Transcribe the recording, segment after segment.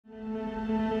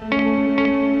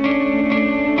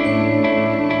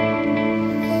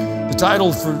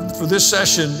title for this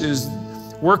session is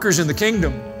Workers in the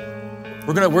Kingdom.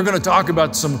 We're going to talk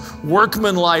about some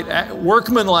workmanlike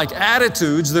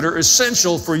attitudes that are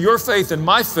essential for your faith and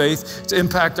my faith to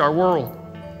impact our world.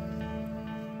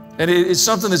 And it's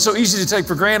something that's so easy to take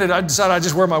for granted, I decided I'd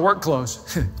just wear my work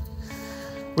clothes,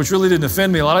 which really didn't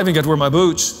offend me a lot. I even got to wear my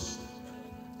boots.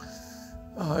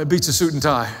 It beats a suit and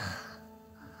tie.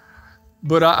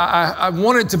 But I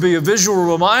want it to be a visual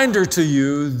reminder to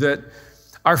you that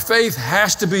our faith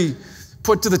has to be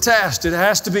put to the test. It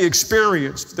has to be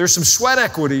experienced. There's some sweat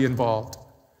equity involved.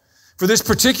 For this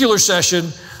particular session,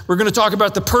 we're going to talk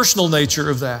about the personal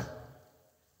nature of that.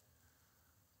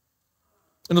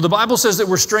 You know, the Bible says that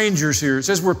we're strangers here. It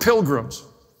says we're pilgrims,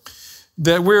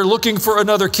 that we're looking for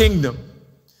another kingdom,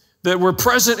 that we're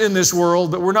present in this world,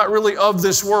 but we're not really of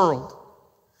this world.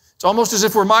 It's almost as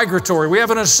if we're migratory. We have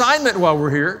an assignment while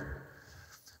we're here,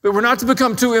 but we're not to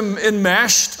become too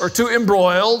enmeshed or too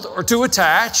embroiled or too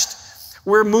attached.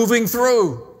 We're moving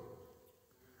through.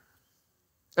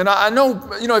 And I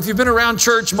know, if you've been around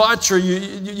church much, or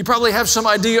you probably have some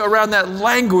idea around that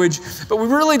language, but we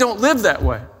really don't live that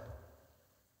way.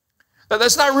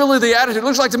 That's not really the attitude. It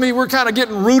looks like to me we're kind of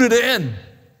getting rooted in.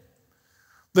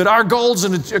 That our goals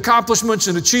and accomplishments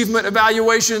and achievement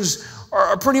evaluations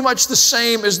are pretty much the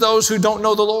same as those who don't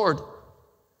know the Lord.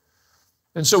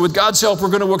 And so with God's help, we're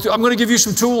going to work through. I'm going to give you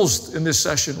some tools in this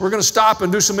session. We're going to stop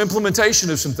and do some implementation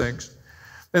of some things.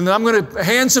 And then I'm going to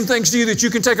hand some things to you that you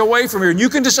can take away from here, and you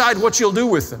can decide what you'll do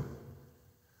with them.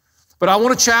 But I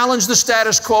want to challenge the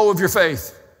status quo of your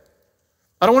faith.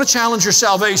 I don't want to challenge your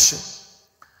salvation.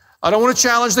 I don't want to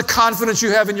challenge the confidence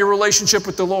you have in your relationship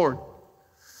with the Lord.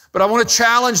 But I want to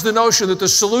challenge the notion that the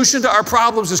solution to our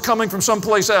problems is coming from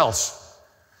someplace else.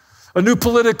 A new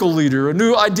political leader, a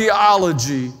new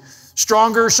ideology,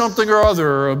 stronger something or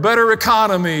other, a better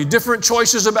economy, different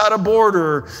choices about a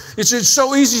border. It's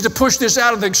so easy to push this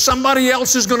out and think somebody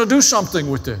else is going to do something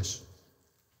with this.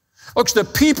 Folks, the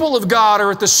people of God are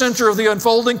at the center of the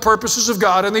unfolding purposes of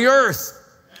God in the earth.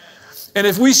 And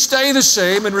if we stay the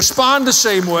same and respond the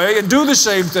same way and do the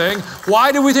same thing,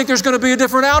 why do we think there's going to be a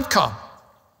different outcome?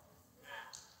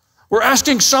 We're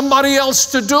asking somebody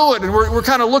else to do it, and we're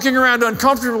kind of looking around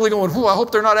uncomfortably going, I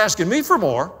hope they're not asking me for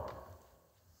more.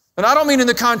 And I don't mean in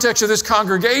the context of this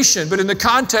congregation, but in the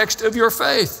context of your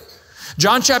faith.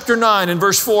 John chapter 9 and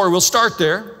verse 4, we'll start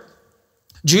there.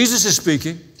 Jesus is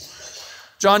speaking.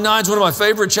 John 9 is one of my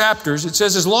favorite chapters. It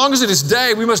says, as long as it is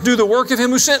day, we must do the work of him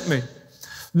who sent me.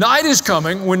 Night is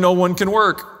coming when no one can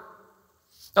work.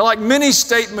 Now, like many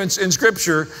statements in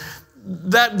Scripture,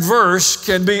 that verse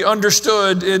can be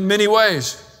understood in many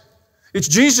ways. It's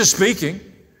Jesus speaking.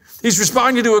 He's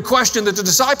responding to a question that the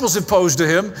disciples have posed to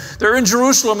him. They're in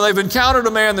Jerusalem, and they've encountered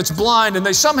a man that's blind, and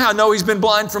they somehow know he's been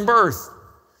blind from birth.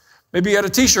 Maybe he had a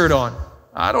t-shirt on.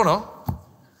 I don't know.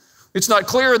 It's not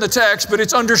clear in the text, but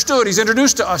it's understood. He's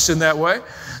introduced to us in that way.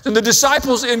 And the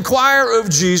disciples inquire of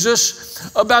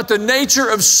Jesus about the nature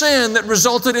of sin that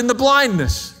resulted in the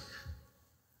blindness.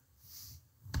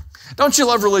 Don't you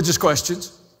love religious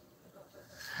questions?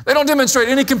 They don't demonstrate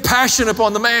any compassion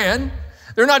upon the man.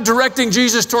 They're not directing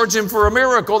Jesus towards him for a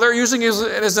miracle. They're using it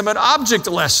as an object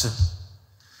lesson.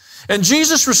 And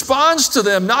Jesus responds to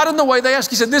them, not in the way they ask.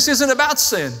 He said, this isn't about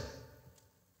sin.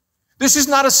 This is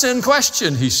not a sin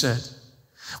question, he said.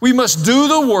 We must do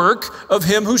the work of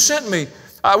him who sent me.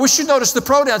 I wish you noticed the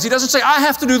pronouns. He doesn't say, I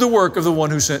have to do the work of the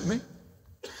one who sent me.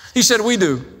 He said, we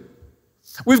do.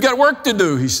 We've got work to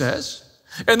do, he says.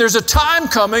 And there's a time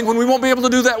coming when we won't be able to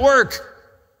do that work.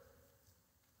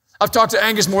 I've talked to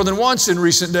Angus more than once in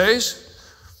recent days.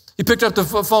 He picked up the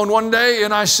phone one day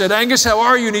and I said, Angus, how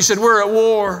are you? And he said, we're at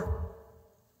war.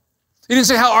 He didn't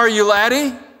say, how are you,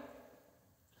 laddie?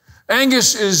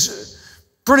 Angus is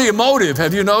pretty emotive,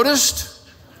 have you noticed?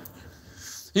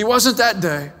 He wasn't that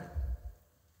day.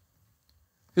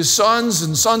 His sons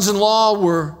and sons-in-law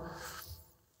were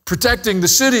protecting the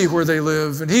city where they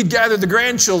live, and he'd gathered the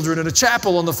grandchildren in a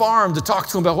chapel on the farm to talk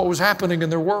to them about what was happening in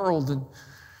their world. And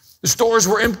the stores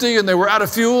were empty, and they were out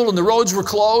of fuel, and the roads were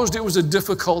closed. It was a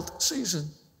difficult season.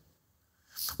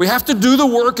 We have to do the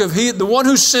work of the one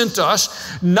who sent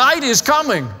us. Night is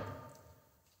coming.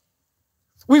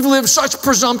 We've lived such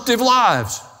presumptive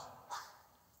lives.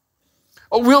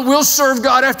 Oh, we'll serve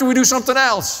God after we do something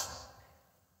else.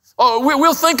 Oh,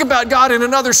 we'll think about God in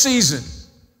another season.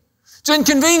 It's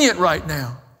inconvenient right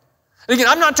now. And again,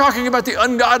 I'm not talking about the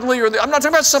ungodly I'm not talking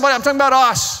about somebody, I'm talking about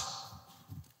us.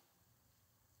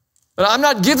 And I'm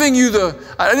not giving you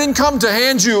I didn't come to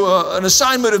hand you an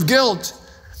assignment of guilt.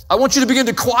 I want you to begin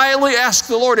to quietly ask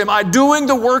the Lord, am I doing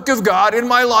the work of God in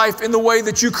my life in the way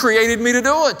that you created me to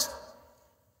do it?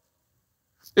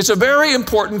 It's a very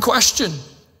important question.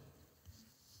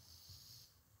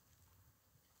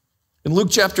 In Luke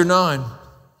chapter 9,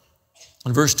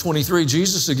 in verse 23,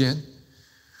 Jesus again,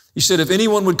 he said, if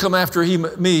anyone would come after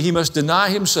me, he must deny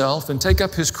himself and take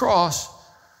up his cross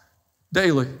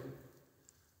daily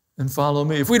and follow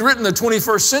me. If we'd written the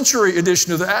 21st century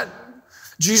edition of that,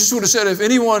 Jesus would have said, if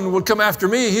anyone would come after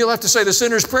me, he'll have to say the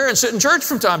sinner's prayer and sit in church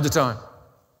from time to time.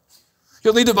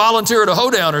 He'll need to volunteer at a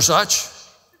hoedown or such.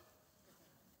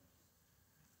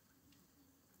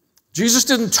 Jesus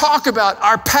didn't talk about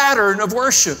our pattern of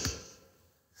worship.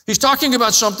 He's talking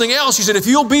about something else. He said, if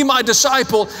you'll be my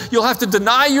disciple, you'll have to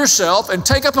deny yourself and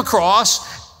take up a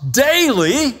cross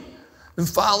daily and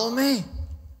follow me.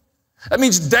 That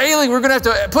means daily we're going to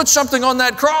have to put something on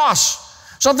that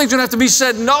cross. Something's going to have to be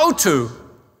said no to.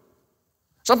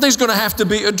 Something's going to have to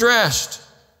be addressed.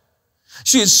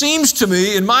 See, it seems to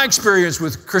me, in my experience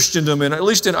with Christendom, and at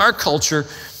least in our culture,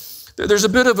 there's a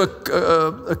bit of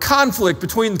a conflict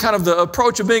between kind of the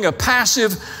approach of being a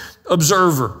passive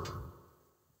observer.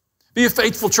 Be a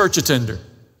faithful church attender.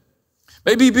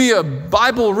 Maybe be a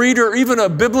Bible reader, even a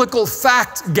biblical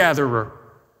fact gatherer.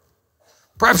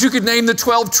 Perhaps you could name the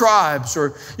 12 tribes,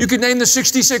 or you could name the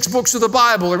 66 books of the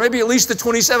Bible, or maybe at least the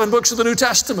 27 books of the New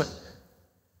Testament.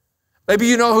 Maybe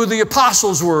you know who the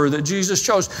apostles were that Jesus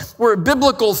chose. We're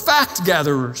biblical fact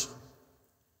gatherers.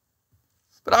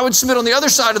 But I would submit on the other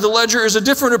side of the ledger is a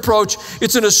different approach.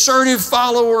 It's an assertive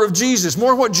follower of Jesus,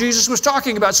 more what Jesus was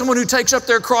talking about, someone who takes up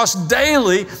their cross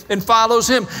daily and follows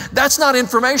him. That's not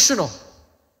informational.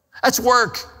 That's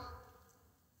work.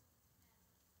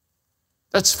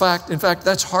 That's fact. In fact,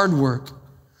 that's hard work.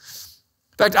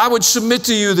 In fact, I would submit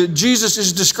to you that Jesus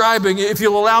is describing, if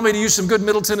you'll allow me to use some good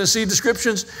Middle Tennessee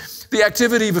descriptions, the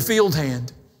activity of a field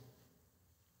hand.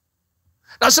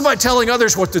 Not somebody telling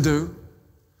others what to do.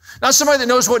 Not somebody that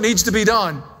knows what needs to be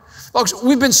done. Folks,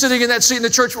 we've been sitting in that seat in the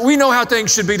church. We know how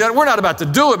things should be done. We're not about to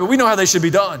do it, but we know how they should be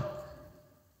done.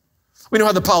 We know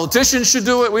how the politicians should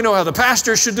do it. We know how the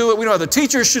pastors should do it. We know how the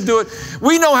teachers should do it.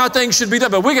 We know how things should be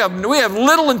done, but we have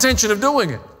little intention of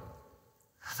doing it.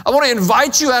 I want to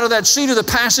invite you out of that seat of the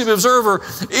passive observer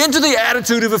into the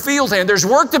attitude of a field hand. There's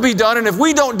work to be done, and if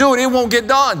we don't do it, it won't get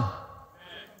done.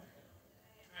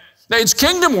 Now, it's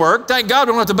kingdom work. Thank God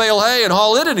we don't have to bale hay and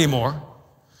haul it anymore.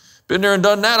 Been there and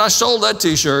done that. I sold that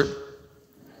t-shirt.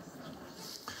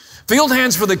 Field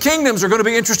hands for the kingdoms are going to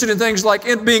be interested in things like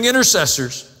being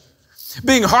intercessors,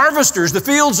 being harvesters. The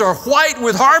fields are white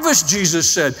with harvest, Jesus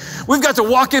said. We've got to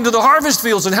walk into the harvest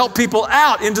fields and help people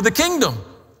out into the kingdom.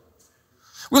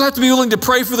 We'll have to be willing to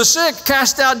pray for the sick,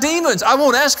 cast out demons. I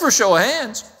won't ask for a show of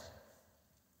hands.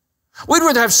 We'd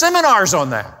rather have seminars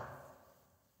on that.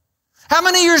 How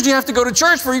many years do you have to go to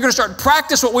church before you're going to start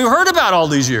practice what we've heard about all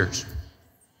these years?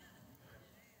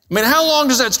 I mean, how long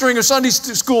does that string of Sunday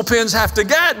school pins have to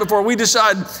get before we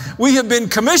decide we have been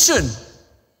commissioned?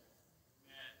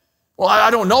 Well,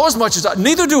 I don't know as much as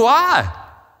neither do I.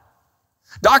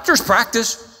 Doctors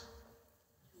practice.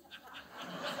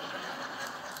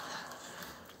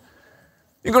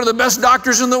 You go to the best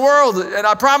doctors in the world, and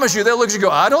I promise you, they'll look at you and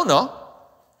go, I don't know.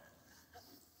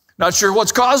 Not sure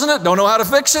what's causing it, don't know how to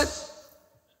fix it.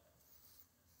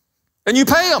 And you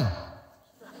pay them.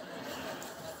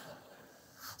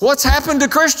 What's happened to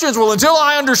Christians? Well, until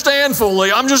I understand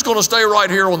fully, I'm just going to stay right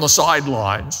here on the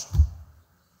sidelines.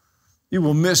 You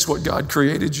will miss what God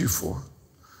created you for.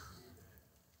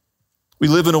 We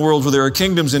live in a world where there are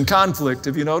kingdoms in conflict.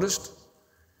 Have you noticed?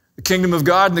 The kingdom of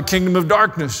God and the kingdom of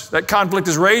darkness. That conflict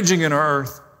is raging in our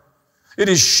earth. It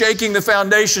is shaking the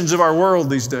foundations of our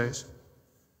world these days.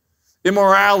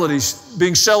 Immorality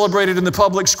being celebrated in the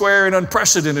public square in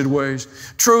unprecedented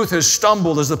ways. Truth has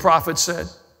stumbled, as the prophet said.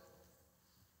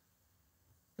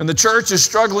 And the church is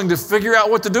struggling to figure out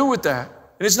what to do with that.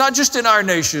 And it's not just in our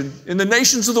nation, in the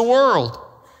nations of the world.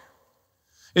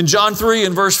 In John 3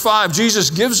 and verse 5,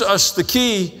 Jesus gives us the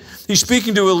key. He's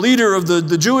speaking to a leader of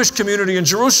the Jewish community in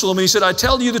Jerusalem. And he said, I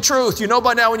tell you the truth. You know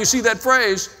by now when you see that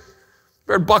phrase, you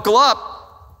better buckle up.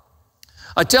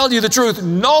 I tell you the truth.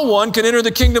 No one can enter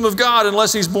the kingdom of God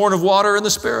unless he's born of water and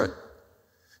the Spirit.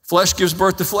 Flesh gives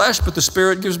birth to flesh, but the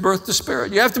Spirit gives birth to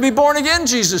spirit. You have to be born again,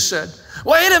 Jesus said.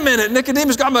 Wait a minute,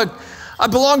 Nicodemus, I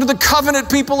belong to the covenant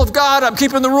people of God. I'm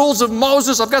keeping the rules of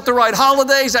Moses. I've got the right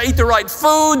holidays. I eat the right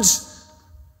foods.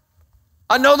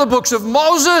 I know the books of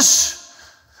Moses.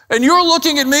 And you're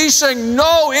looking at me saying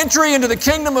no entry into the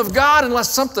kingdom of God unless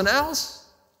something else?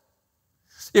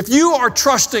 If you are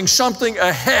trusting something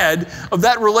ahead of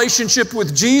that relationship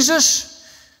with Jesus,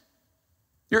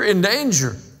 you're in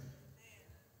danger.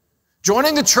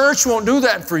 Joining the church won't do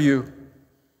that for you.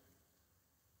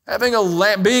 Having a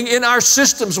lamp, being in our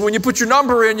system, so when you put your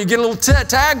number in, you get a little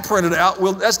tag printed out.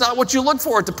 Well, that's not what you look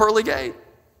for at the pearly gate.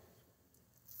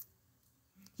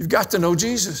 You've got to know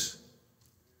Jesus.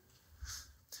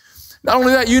 Not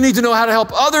only that, you need to know how to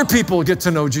help other people get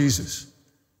to know Jesus.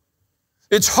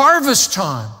 It's harvest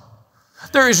time.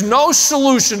 There is no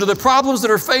solution to the problems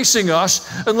that are facing us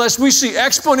unless we see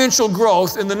exponential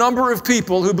growth in the number of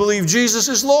people who believe Jesus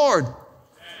is Lord.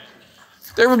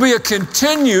 There will be a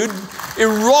continued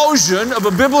erosion of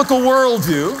a biblical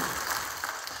worldview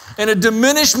and a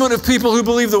diminishment of people who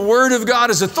believe the Word of God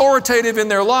is authoritative in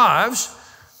their lives.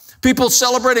 People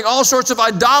celebrating all sorts of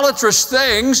idolatrous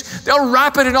things. They'll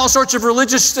wrap it in all sorts of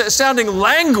religious-sounding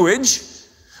language,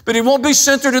 but it won't be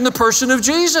centered in the person of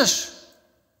Jesus.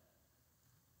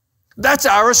 That's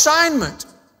our assignment.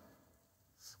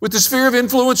 With the sphere of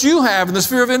influence you have and the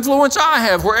sphere of influence I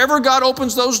have, wherever God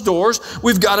opens those doors,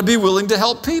 we've got to be willing to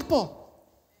help people.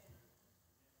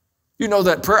 You know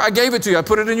that prayer. I gave it to you. I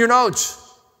put it in your notes.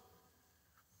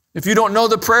 If you don't know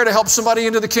the prayer to help somebody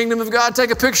into the kingdom of God,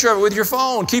 take a picture of it with your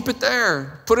phone. Keep it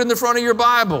there. Put it in the front of your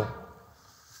Bible.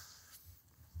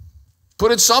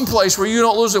 Put it someplace where you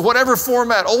don't lose it. Whatever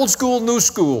format, old school, new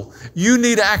school, you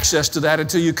need access to that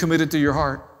until you commit it to your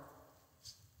heart.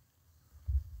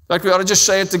 In fact, we ought to just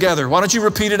say it together. Why don't you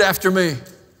repeat it after me?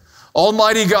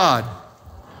 Almighty God,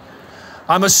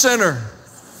 I'm a sinner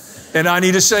and I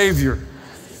need a Savior.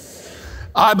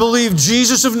 I believe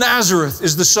Jesus of Nazareth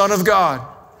is the Son of God.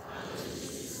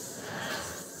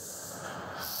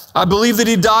 I believe that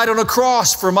He died on a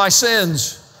cross for my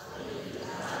sins.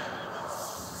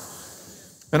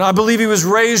 And I believe He was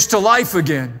raised to life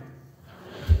again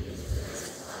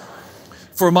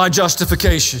for my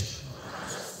justification.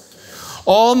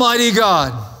 Almighty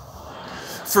God,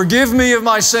 forgive me of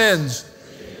my sins,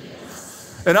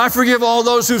 and I forgive all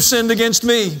those who've sinned against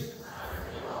me.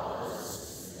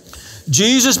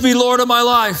 Jesus be Lord of my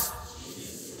life,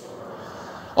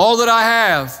 all that I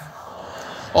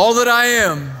have, all that I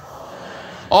am,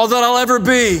 all that I'll ever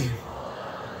be.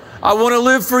 I want to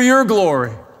live for your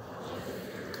glory.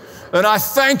 And I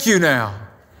thank you now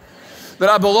that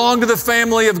I belong to the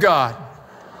family of God.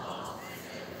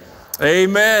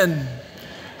 Amen.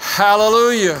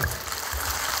 Hallelujah.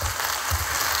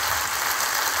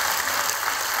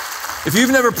 If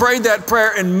you've never prayed that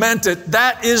prayer and meant it,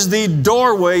 that is the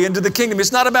doorway into the kingdom.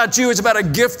 It's not about you, it's about a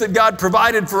gift that God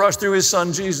provided for us through His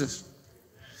Son, Jesus.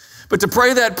 But to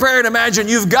pray that prayer and imagine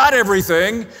you've got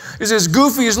everything is as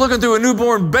goofy as looking through a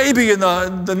newborn baby in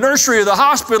the nursery or the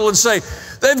hospital and say,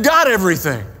 they've got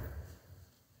everything.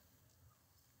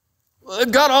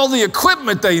 They've got all the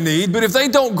equipment they need, but if they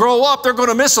don't grow up, they're going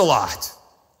to miss a lot.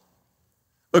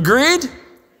 Agreed?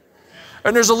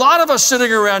 And there's a lot of us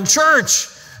sitting around church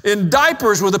in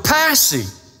diapers with a passy.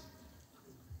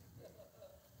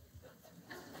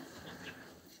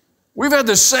 We've had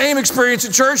the same experience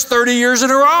at church 30 years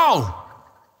in a row.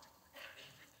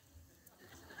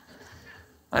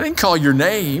 I didn't call your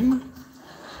name.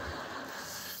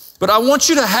 But I want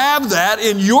you to have that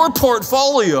in your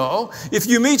portfolio if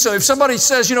you meet somebody. If somebody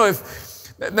says,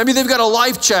 if maybe they've got a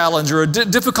life challenge or a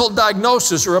difficult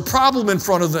diagnosis or a problem in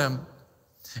front of them,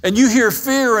 and you hear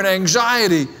fear and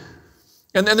anxiety,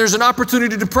 and then there's an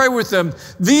opportunity to pray with them.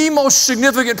 The most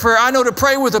significant prayer I know to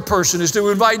pray with a person is to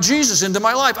invite Jesus into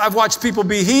my life. I've watched people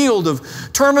be healed of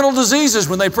terminal diseases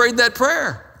when they prayed that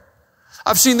prayer.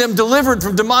 I've seen them delivered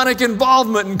from demonic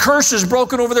involvement and curses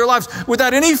broken over their lives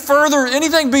without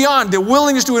anything beyond the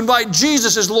willingness to invite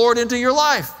Jesus as Lord into your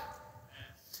life.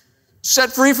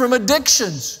 Set free from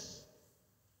addictions.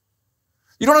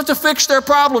 You don't have to fix their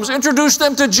problems. Introduce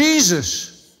them to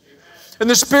Jesus. And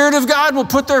the Spirit of God will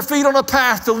put their feet on a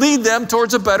path to lead them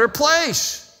towards a better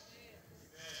place.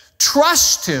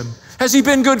 Trust Him. Has He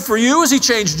been good for you? Has He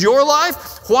changed your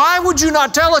life? Why would you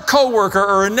not tell a coworker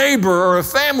or a neighbor or a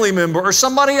family member or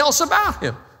somebody else about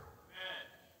Him?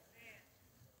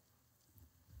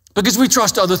 Because we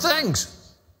trust other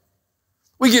things.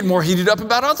 We get more heated up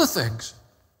about other things.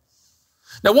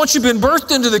 Now, once you've been birthed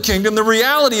into the kingdom, the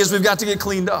reality is we've got to get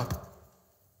cleaned up.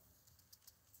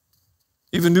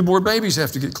 Even newborn babies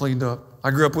have to get cleaned up.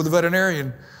 I grew up with a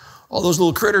veterinarian. All those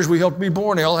little critters we helped be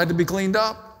born, they all had to be cleaned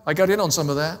up. I got in on some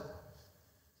of that.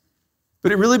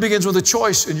 But it really begins with a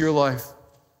choice in your life.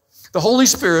 The Holy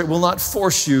Spirit will not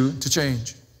force you to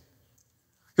change.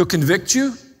 He'll convict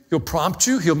you. He'll prompt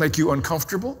you. He'll make you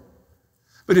uncomfortable.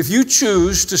 But if you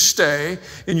choose to stay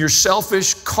in your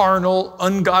selfish, carnal,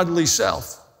 ungodly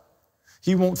self,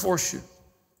 He won't force you.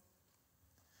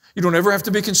 You don't ever have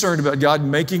to be concerned about God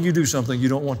making you do something you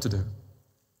don't want to do.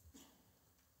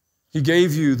 He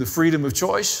gave you the freedom of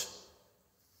choice,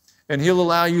 And He'll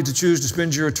allow you to choose to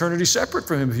spend your eternity separate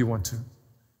from Him if you want to.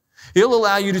 He'll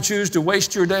allow you to choose to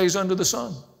waste your days under the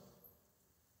sun.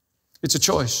 It's a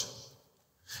choice.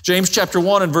 James chapter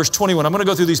 1 and verse 21. I'm going to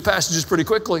go through these passages pretty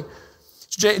quickly.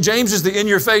 James is the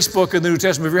in-your-face book in the New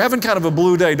Testament. If you're having kind of a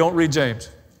blue day, don't read James.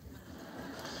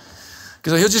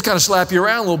 Because he'll just kind of slap you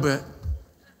around a little bit.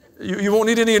 You won't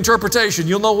need any interpretation.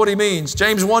 You'll know what he means.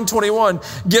 James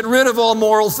 1:21, get rid of all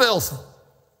moral filth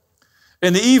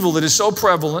and the evil that is so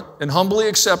prevalent, and humbly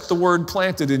accept the word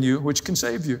planted in you, which can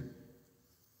save you.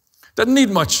 Doesn't need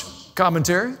much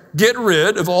commentary. Get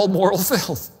rid of all moral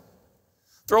filth.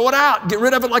 Throw it out. Get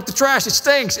rid of it like the trash. It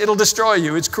stinks. It'll destroy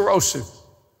you. It's corrosive.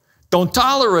 Don't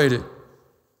tolerate it.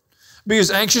 Be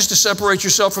as anxious to separate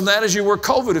yourself from that as you were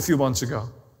COVID a few months ago.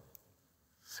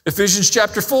 Ephesians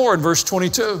chapter 4 and verse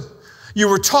 22. You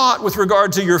were taught with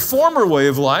regard to your former way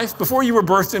of life before you were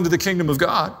birthed into the kingdom of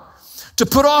God to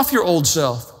put off your old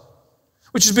self,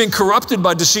 which is being corrupted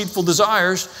by deceitful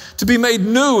desires, to be made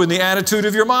new in the attitude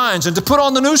of your minds, and to put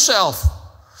on the new self,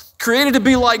 created to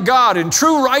be like God in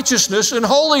true righteousness and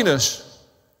holiness.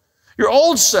 Your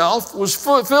old self was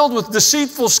filled with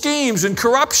deceitful schemes and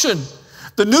corruption.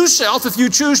 The new self, if you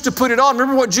choose to put it on,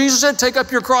 remember what Jesus said, take up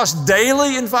your cross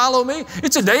daily and follow me?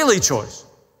 It's a daily choice.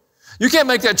 You can't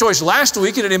make that choice last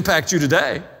week and it impacts you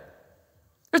today.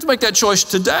 You have to make that choice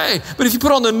today. But if you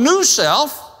put on the new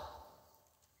self,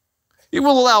 it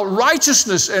will allow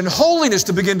righteousness and holiness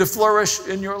to begin to flourish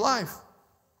in your life.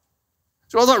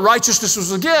 So I thought righteousness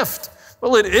was a gift.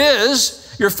 Well, it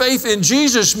is. Your faith in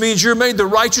Jesus means you're made the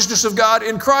righteousness of God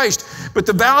in Christ. But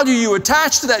the value you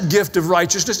attach to that gift of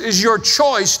righteousness is your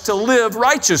choice to live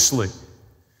righteously.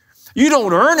 You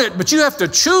don't earn it, but you have to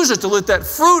choose it to let that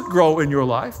fruit grow in your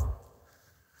life.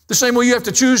 The same way you have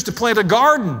to choose to plant a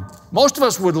garden. Most of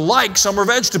us would like summer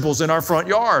vegetables in our front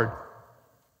yard.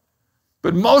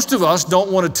 But most of us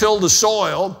don't want to till the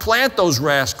soil, plant those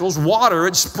rascals, water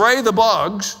it, spray the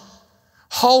bugs,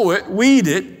 hoe it, weed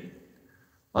it.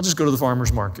 I'll just go to the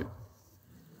farmer's market.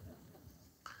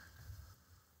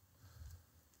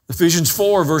 Ephesians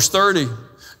 4, verse 30.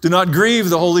 Do not grieve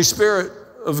the Holy Spirit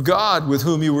of God with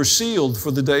whom you were sealed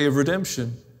for the day of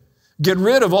redemption. Get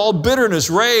rid of all bitterness,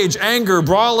 rage, anger,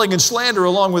 brawling, and slander,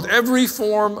 along with every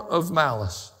form of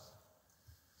malice.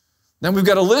 Then we've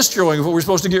got a list showing of what we're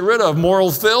supposed to get rid of.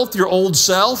 Moral filth, your old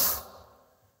self,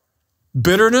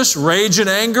 bitterness, rage and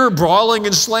anger, brawling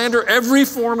and slander, every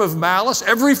form of malice,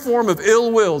 every form of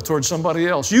ill will towards somebody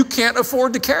else. You can't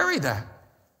afford to carry that.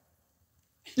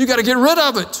 You got to get rid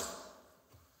of it.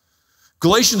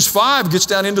 Galatians 5 gets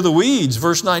down into the weeds.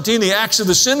 Verse 19, the acts of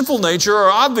the sinful nature are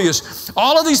obvious.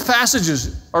 All of these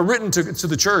passages are written to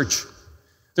the church.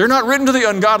 They're not written to the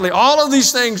ungodly. All of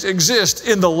these things exist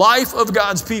in the life of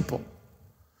God's people.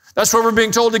 That's why we're being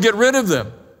told to get rid of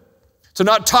them, to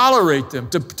not tolerate them,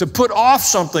 to put off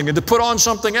something and to put on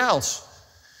something else.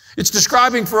 It's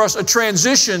describing for us a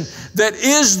transition that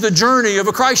is the journey of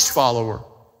a Christ follower.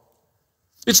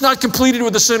 It's not completed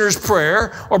with a sinner's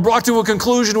prayer or brought to a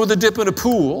conclusion with a dip in a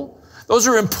pool. Those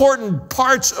are important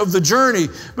parts of the journey,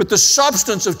 but the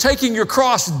substance of taking your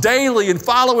cross daily and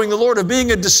following the Lord, of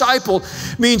being a disciple,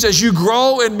 means as you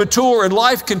grow and mature and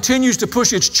life continues to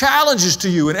push its challenges to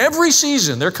you in every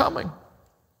season, they're coming,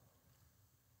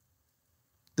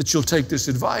 that you'll take this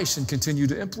advice and continue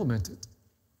to implement it.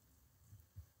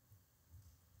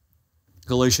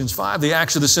 Galatians 5, the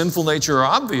acts of the sinful nature are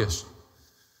obvious.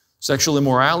 Sexual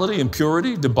immorality,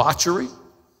 impurity, debauchery,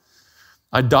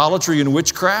 idolatry and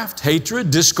witchcraft,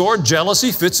 hatred, discord,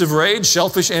 jealousy, fits of rage,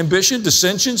 selfish ambition,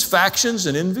 dissensions, factions,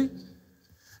 and envy,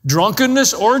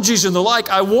 drunkenness, orgies, and the like.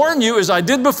 I warn you, as I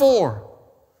did before.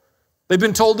 They've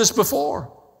been told this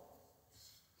before.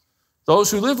 Those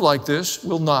who live like this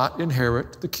will not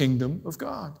inherit the kingdom of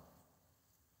God.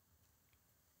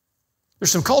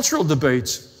 There's some cultural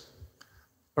debates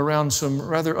around some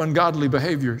rather ungodly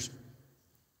behaviors.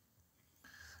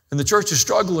 And the church is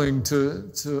struggling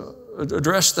to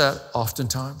address that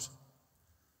oftentimes.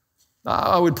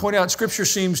 I would point out Scripture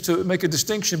seems to make a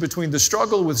distinction between the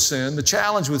struggle with sin, the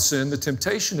challenge with sin, the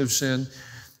temptation of sin,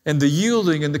 and the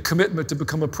yielding and the commitment to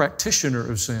become a practitioner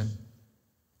of sin.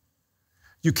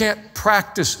 You can't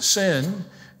practice sin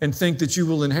and think that you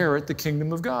will inherit the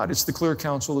kingdom of God. It's the clear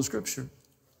counsel of Scripture.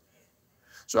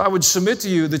 So I would submit to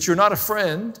you that you're not a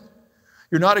friend.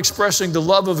 You're not expressing the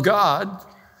love of God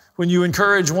when you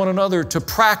encourage one another to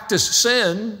practice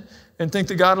sin and think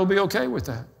that God will be okay with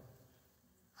that.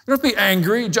 You don't have to be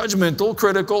angry, judgmental,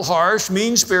 critical, harsh,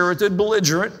 mean-spirited,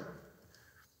 belligerent. You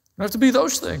don't have to be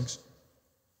those things.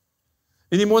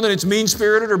 any more than it's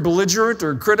mean-spirited or belligerent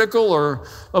or critical or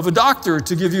of a doctor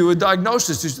to give you a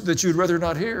diagnosis that you'd rather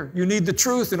not hear. You need the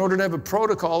truth in order to have a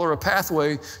protocol or a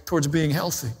pathway towards being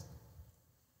healthy.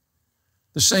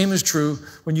 The same is true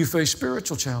when you face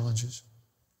spiritual challenges.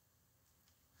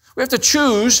 We have to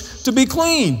choose to be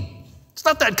clean. It's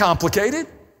not that complicated.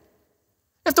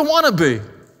 You have to want to be.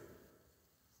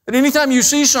 And anytime you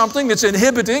see something that's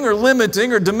inhibiting or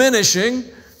limiting or diminishing,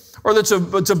 or it's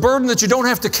a burden that you don't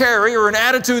have to carry, or an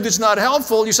attitude that's not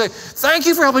helpful, you say, thank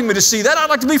you for helping me to see that. I'd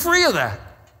like to be free of that.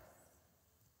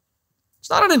 It's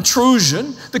not an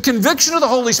intrusion. The conviction of the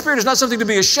Holy Spirit is not something to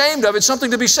be ashamed of. It's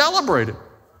something to be celebrated.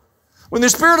 When the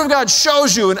Spirit of God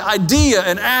shows you an idea,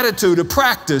 an attitude, a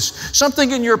practice,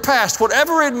 something in your past,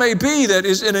 whatever it may be that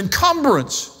is an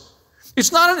encumbrance,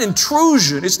 it's not an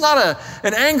intrusion. It's not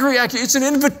an angry accusation. It's an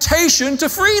invitation to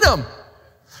freedom.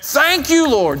 Thank you,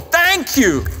 Lord. Thank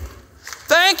you.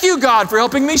 Thank you, God, for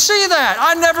helping me see that.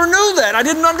 I never knew that. I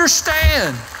didn't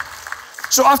understand.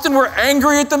 So often we're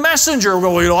angry at the messenger.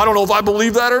 Well, I don't know if I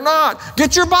believe that or not.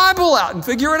 Get your Bible out and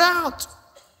figure it out.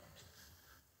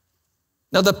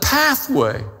 Now, the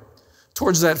pathway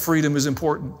towards that freedom is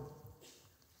important,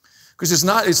 because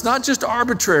it's not just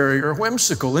arbitrary or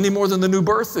whimsical any more than the new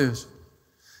birth is.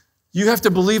 You have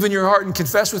to believe in your heart and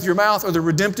confess with your mouth, or the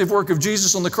redemptive work of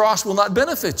Jesus on the cross will not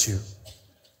benefit you.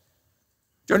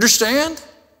 Do you understand?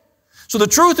 So the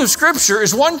truth of Scripture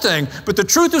is one thing, but the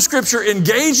truth of Scripture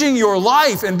engaging your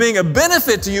life and being a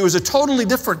benefit to you is a totally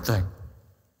different thing.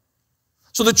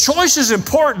 So the choice is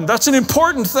important. That's an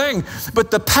important thing.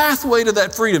 But the pathway to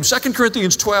that freedom, 2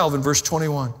 Corinthians 12 and verse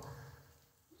 21.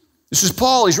 This is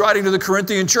Paul. He's writing to the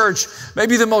Corinthian church,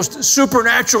 maybe the most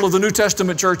supernatural of the New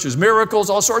Testament churches. Miracles,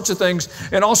 all sorts of things,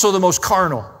 and also the most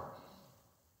carnal.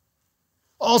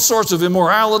 All sorts of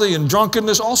immorality and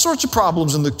drunkenness, all sorts of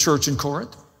problems in the church in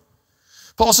Corinth.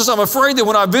 Paul says, I'm afraid that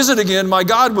when I visit again, my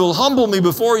God will humble me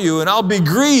before you, and I'll be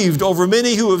grieved over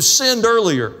many who have sinned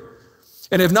earlier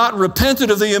and have not repented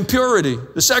of the impurity,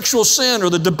 the sexual sin, or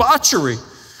the debauchery.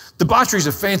 Debauchery is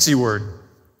a fancy word.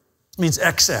 It means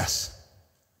excess,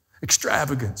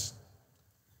 extravagance.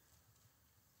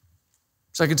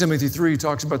 2 Timothy 3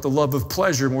 talks about the love of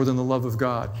pleasure more than the love of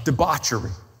God.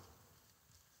 Debauchery.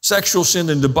 Sexual sin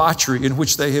and debauchery in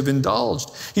which they have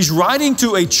indulged. He's writing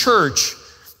to a church,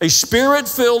 a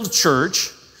Spirit-filled church,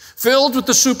 filled with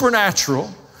the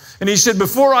supernatural. And he said,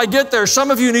 before I get there,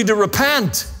 some of you need to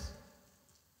repent.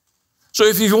 So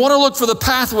if you want to look for the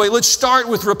pathway, let's start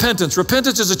with repentance.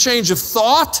 Repentance is a change of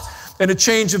thought and a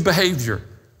change of behavior.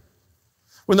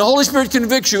 When the Holy Spirit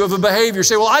convicts you of a behavior,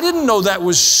 say, well, I didn't know that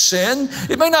was sin.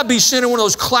 It may not be sin in one of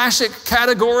those classic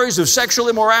categories of sexual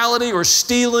immorality or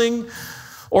stealing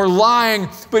or lying,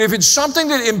 but if it's something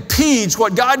that impedes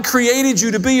what God created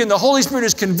you to be and the Holy Spirit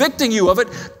is convicting you of it,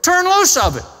 turn loose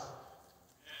of it.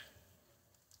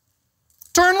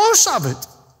 Turn loose of it.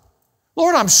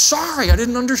 Lord, I'm sorry, I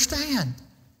didn't understand.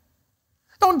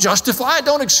 Don't justify it,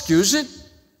 don't excuse it.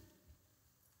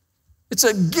 It's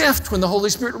a gift when the Holy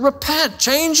Spirit, repent,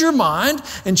 change your mind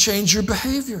and change your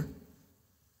behavior.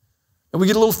 And we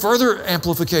get a little further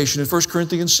amplification in 1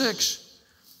 Corinthians 6.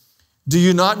 Do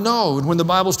you not know? And when the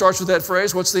Bible starts with that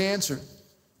phrase, what's the answer?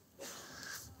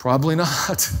 Probably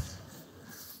not.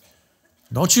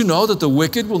 Don't you know that the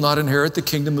wicked will not inherit the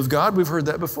kingdom of God? We've heard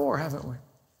that before, haven't we?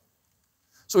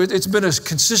 So it's been a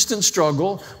consistent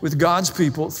struggle with God's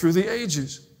people through the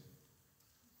ages.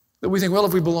 That we think, well,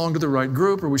 if we belong to the right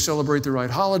group, or we celebrate the right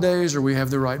holidays, or we have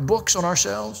the right books on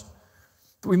ourselves,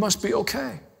 we must be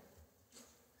okay.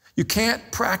 You can't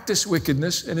practice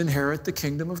wickedness and inherit the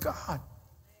kingdom of God.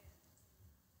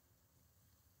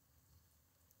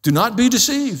 Do not be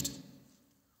deceived.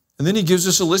 And then he gives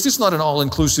us a list. It's not an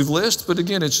all-inclusive list, but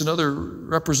again, it's another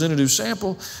representative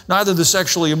sample. Neither the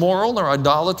sexually immoral, nor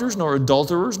idolaters, nor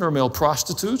adulterers, nor male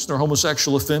prostitutes, nor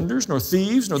homosexual offenders, nor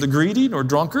thieves, nor the greedy, nor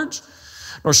drunkards,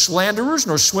 nor slanderers,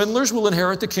 nor swindlers will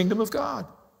inherit the kingdom of God.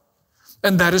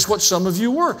 And that is what some of you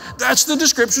were. That's the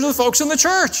description of the folks in the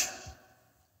church.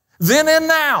 Then and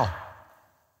now.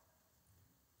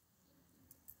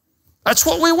 That's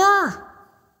what we were.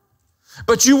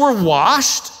 But you were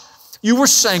washed, you were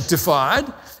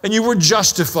sanctified, and you were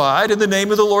justified in the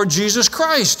name of the Lord Jesus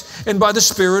Christ and by the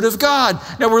Spirit of God.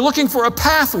 Now we're looking for a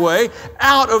pathway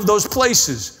out of those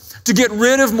places to get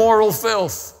rid of moral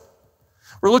filth.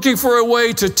 We're looking for a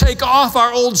way to take off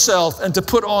our old self and to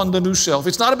put on the new self.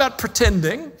 It's not about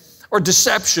pretending or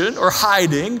deception or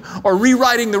hiding or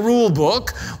rewriting the rule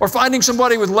book or finding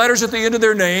somebody with letters at the end of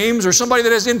their names or somebody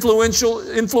that has influence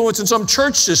in some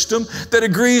church system that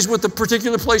agrees with the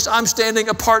particular place I'm standing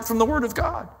apart from the Word of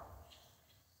God.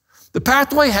 The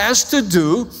pathway has to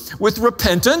do with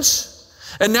repentance,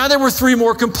 and now there were 3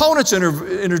 more components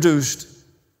introduced.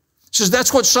 It says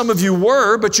that's what some of you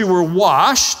were, but you were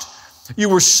washed, you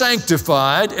were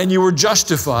sanctified, and you were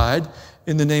justified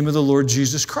in the name of the Lord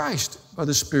Jesus Christ by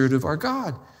the Spirit of our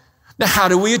God. Now, how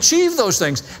do we achieve those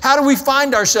things? How do we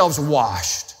find ourselves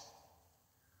washed?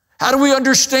 How do we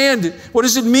understand it? What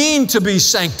does it mean to be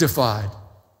sanctified,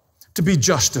 to be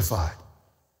justified?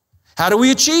 How do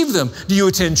we achieve them? Do you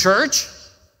attend church?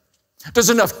 Does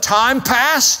enough time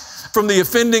pass from the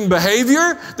offending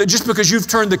behavior that just because you've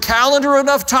turned the calendar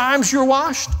enough times, you're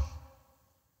washed?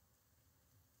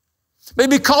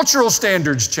 Maybe cultural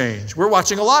standards change. We're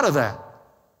watching a lot of that.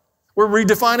 We're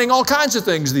redefining all kinds of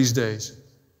things these days.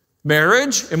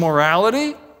 Marriage,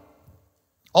 immorality,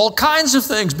 all kinds of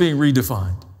things being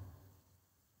redefined.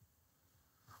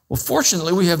 Well,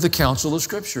 fortunately, we have the counsel of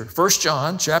Scripture. 1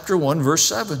 John chapter 1, verse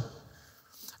 7.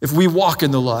 If we walk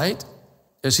in the light,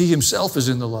 as He Himself is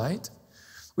in the light,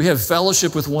 we have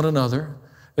fellowship with one another,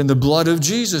 and the blood of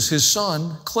Jesus, His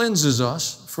Son, cleanses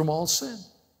us from all sin.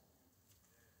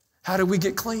 How do we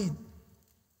get clean?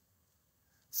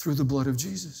 Through the blood of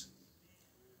Jesus.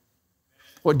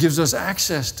 What gives us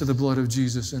access to the blood of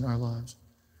Jesus in our lives?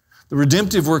 The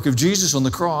redemptive work of Jesus on the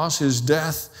cross, His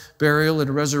death, burial, and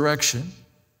resurrection,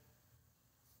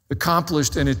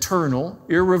 accomplished an eternal,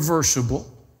 irreversible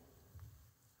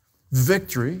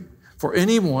victory for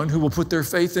anyone who will put their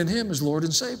faith in Him as Lord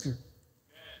and Savior.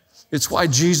 It's why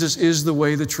Jesus is the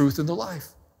way, the truth, and the life.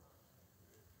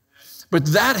 But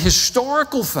that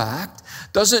historical fact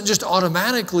doesn't just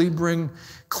automatically bring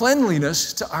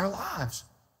cleanliness to our lives.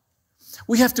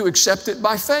 We have to accept it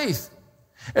by faith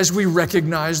as we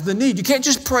recognize the need. You can't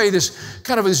just pray this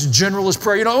kind of this generalist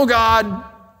prayer, oh God,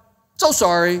 so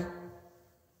sorry,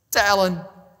 it's Alan,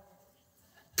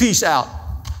 peace out.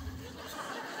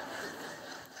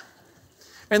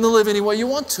 And then live any way you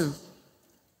want to.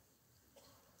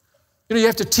 You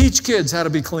have to teach kids how to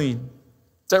be clean.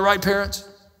 Is that right, parents?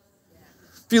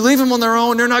 If you leave them on their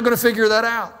own, they're not going to figure that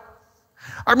out.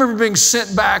 I remember being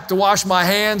sent back to wash my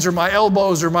hands or my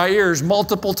elbows or my ears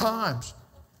multiple times.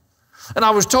 And I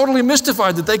was totally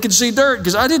mystified that they could see dirt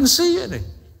because I didn't see any.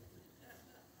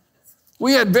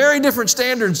 We had very different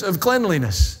standards of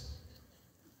cleanliness.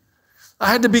 I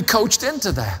had to be coached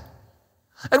into that.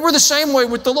 And we're the same way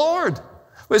with the Lord.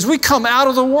 As we come out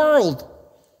of the world,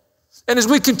 and as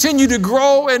we continue to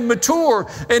grow and mature,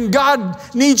 and God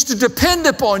needs to depend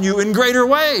upon you in greater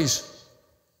ways.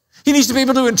 He needs to be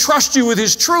able to entrust you with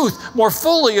His truth more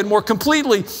fully and more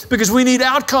completely because we need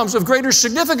outcomes of greater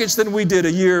significance than we did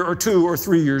a year or 2 or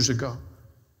 3 years ago.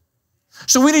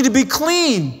 So we need to be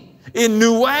clean in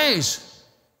new ways,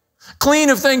 clean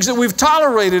of things that we've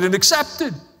tolerated and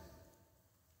accepted.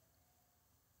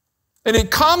 And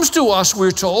it comes to us, we're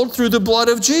told, through the blood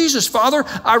of Jesus. Father,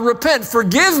 I repent.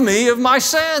 Forgive me of my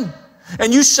sin.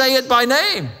 And you say it by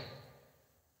name.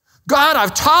 God,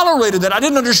 I've tolerated that. I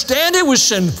didn't understand it was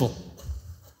sinful.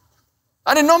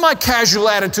 I didn't know my casual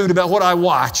attitude about what I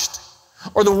watched,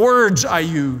 or the words I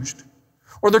used,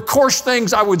 or the coarse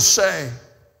things I would say,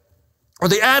 or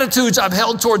the attitudes I've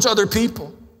held towards other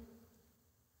people.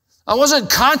 I wasn't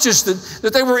conscious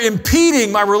that they were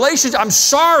impeding my relationship. I'm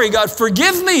sorry, God,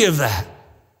 forgive me of that.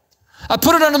 I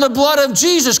put it under the blood of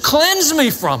Jesus. Cleanse me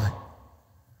from it.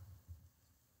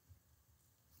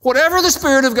 Whatever the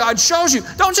Spirit of God shows you,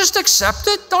 don't just accept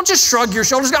it. Don't just shrug your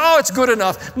shoulders and go, oh, it's good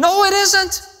enough. No, it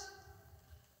isn't.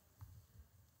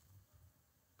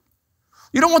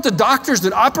 You don't want the doctors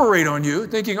that operate on you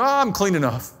thinking, oh, I'm clean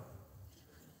enough.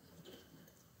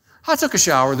 I took a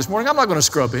shower this morning. I'm not going to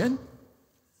scrub in.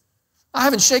 I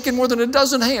haven't shaken more than a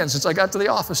dozen hands since I got to the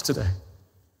office today.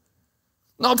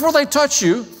 Now, before they touch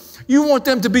you, you want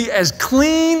them to be as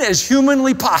clean as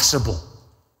humanly possible.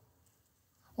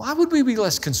 Why would we be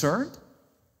less concerned?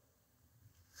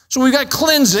 So we've got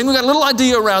cleansing. We've got a little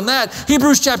idea around that.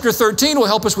 Hebrews chapter 13 will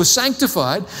help us with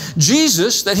sanctified.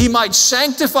 Jesus, that He might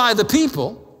sanctify the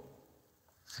people.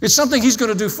 It's something He's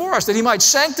going to do for us, that He might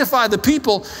sanctify the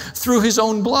people through His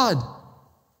own blood.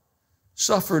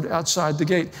 Suffered outside the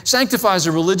gate. Sanctify is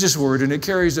a religious word, and it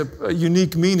carries a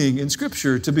unique meaning in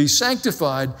Scripture. To be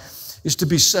sanctified is to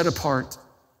be set apart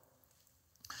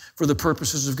for the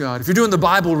purposes of God. If you're doing the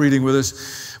Bible reading with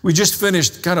us, we just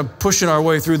finished kind of pushing our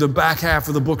way through the back half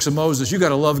of the books of Moses. You got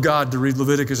to love God to read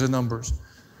Leviticus and Numbers.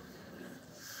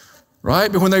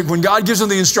 Right? But when God gives them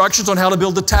the instructions on how to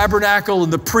build the tabernacle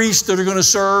and the priests that are going to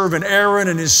serve and Aaron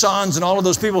and his sons and all of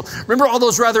those people, remember all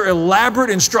those rather elaborate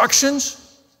instructions?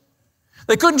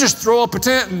 They couldn't just throw up a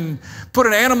tent and put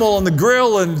an animal on the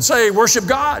grill and say, worship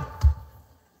God.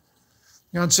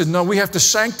 God said, no, we have to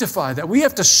sanctify that. We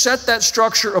have to set that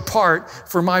structure apart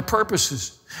for my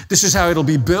purposes. This is how it'll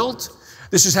be built.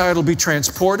 This is how it'll be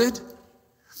transported.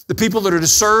 The people that are to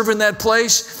serve in that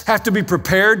place have to be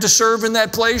prepared to serve in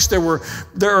that place.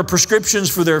 There are prescriptions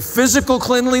for their physical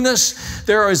cleanliness.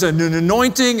 There is an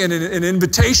anointing and an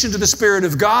invitation to the Spirit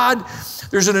of God.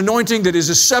 There's an anointing that is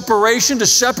a separation to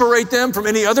separate them from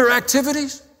any other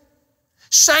activities.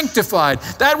 Sanctified.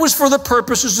 That was for the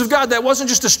purposes of God. That wasn't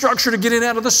just a structure to get in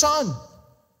out of the sun.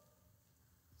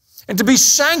 And to be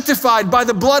sanctified by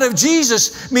the blood of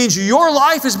Jesus means your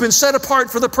life has been set apart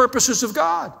for the purposes of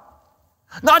God.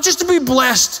 Not just to be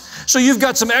blessed so you've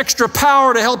got some extra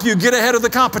power to help you get ahead of the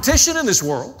competition in this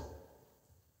world.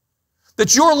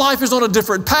 That your life is on a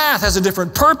different path, has a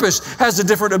different purpose, has a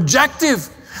different objective.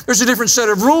 There's a different set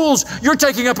of rules you're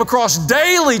taking up a cross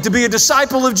daily to be a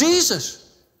disciple of Jesus.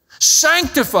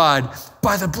 Sanctified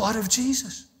by the blood of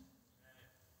Jesus.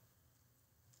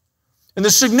 And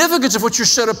the significance of what you're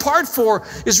set apart for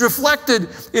is reflected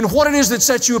in what it is that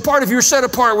sets you apart. If you're set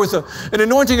apart with an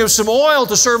anointing of some oil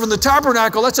to serve in the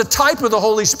tabernacle, that's a type of the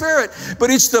Holy Spirit.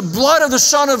 But it's the blood of the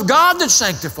Son of God that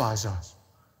sanctifies us.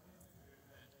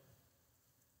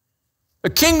 A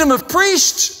kingdom of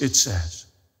priests, it says.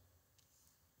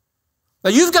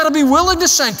 Now you've got to be willing to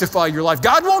sanctify your life.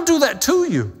 God won't do that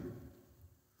to you.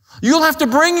 You'll have to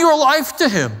bring your life to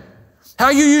Him. How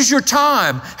you use your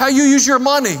time, how you use your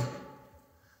money,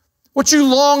 what you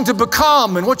long to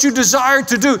become and what you desire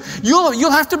to do.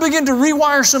 You'll have to begin to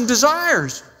rewire some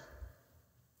desires.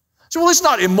 So, well, it's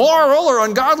not immoral or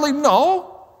ungodly.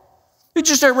 No. It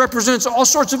just represents all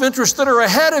sorts of interests that are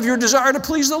ahead of your desire to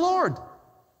please the Lord.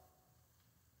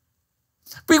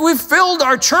 We've filled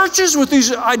our churches with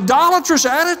these idolatrous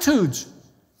attitudes.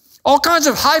 All kinds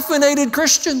of hyphenated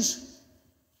Christians.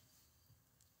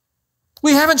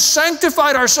 We haven't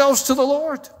sanctified ourselves to the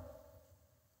Lord.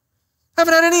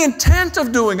 Haven't had any intent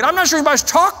of doing it. I'm not sure anybody's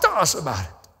talked to us about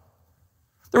it.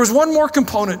 There was one more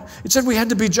component. It said we had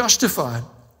to be justified.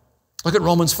 Look at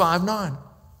Romans 5:9.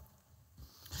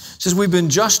 It says we've been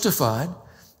justified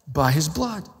by His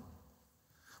blood.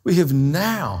 We have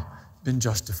now been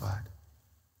justified.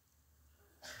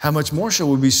 How much more shall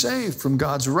we be saved from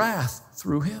God's wrath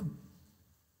through Him?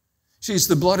 See, it's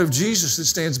the blood of Jesus that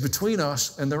stands between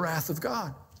us and the wrath of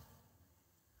God.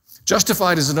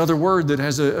 Justified is another word that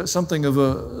has something of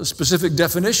a specific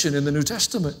definition in the New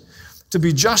Testament. To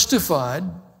be justified,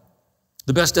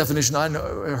 the best definition I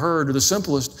heard, or the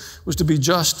simplest, was to be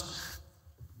just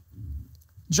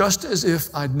as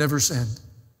if I'd never sinned.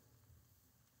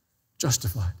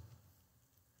 Justified.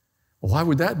 Well, why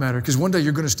would that matter? Because one day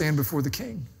you're going to stand before the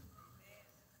King.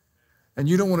 And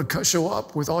you don't want to show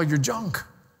up with all your junk.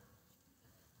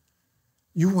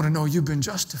 You want to know you've been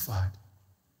justified.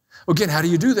 Again, how do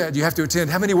you do that? You have to attend.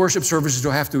 How many worship services do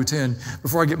I have to attend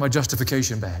before I get my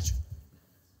justification badge?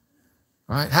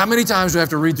 All right? How many times do I have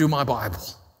to read through my Bible?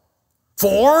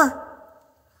 4?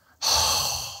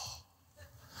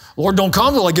 Lord, don't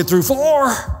come till I get through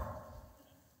 4.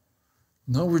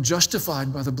 No, we're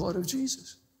justified by the blood of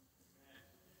Jesus.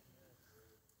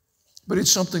 But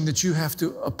it's something that you have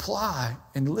to apply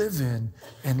and live in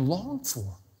and long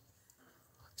for.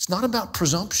 It's not about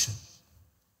presumption.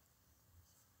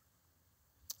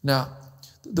 Now,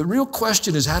 the real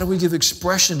question is, how do we give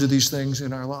expression to these things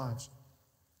in our lives?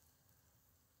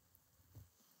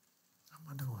 How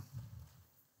am I doing?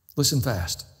 Listen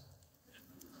fast.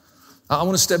 I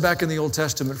want to step back in the Old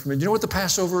Testament for a minute. You know what the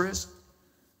Passover is?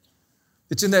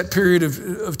 It's in that period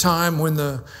of time when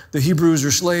the Hebrews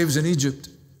are slaves in Egypt.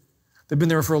 They've been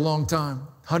there for a long time,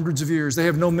 hundreds of years. They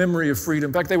have no memory of freedom.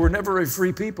 In fact, they were never a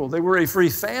free people. They were a free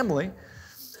family,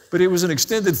 but it was an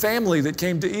extended family that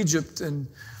came to Egypt, and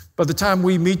by the time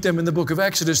we meet them in the book of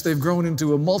Exodus, they've grown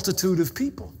into a multitude of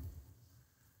people.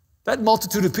 That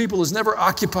multitude of people has never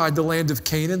occupied the land of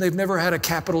Canaan. They've never had a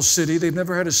capital city. They've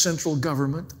never had a central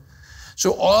government.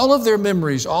 So all of their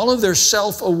memories, all of their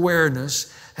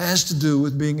self-awareness has to do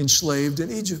with being enslaved in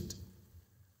Egypt.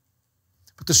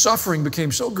 But the suffering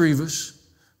became so grievous,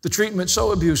 the treatment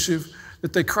so abusive,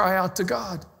 that they cry out to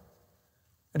God.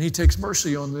 And He takes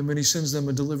mercy on them and He sends them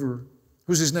a deliverer.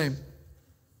 Who's his name?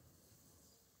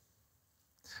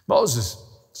 Moses.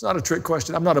 It's not a trick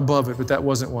question. I'm not above it, but that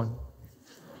wasn't one.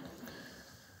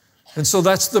 And so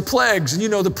that's the plagues. And you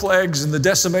know the plagues and the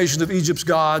decimation of Egypt's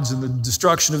gods and the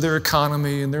destruction of their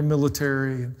economy and their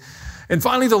military. And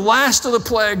finally, the last of the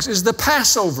plagues is the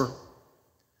Passover.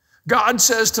 God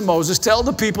says to Moses, tell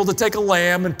the people to take a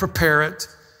lamb and prepare it,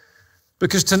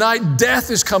 because tonight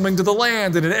death is coming to the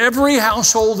land. And in every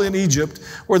household in Egypt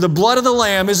where the blood of the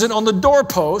lamb isn't on the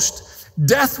doorpost,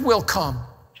 death will come.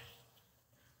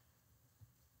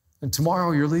 and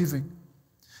tomorrow you're leaving.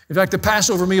 In fact, the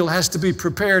Passover meal has to be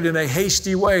prepared in a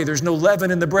hasty way. There's no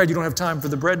leaven in the bread. You don't have time for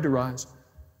the bread to rise.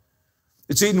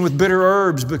 It's eaten with bitter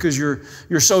herbs because your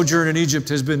sojourn in Egypt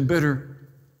has been bitter.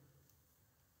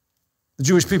 The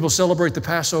Jewish people celebrate the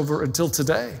Passover until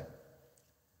today.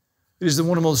 It is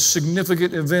one of the most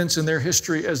significant events in their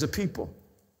history as a people.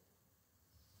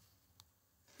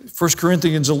 1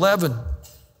 Corinthians 11.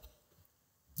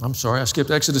 I'm sorry, I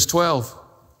skipped Exodus 12.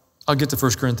 I'll get to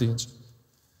 1 Corinthians.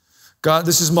 God,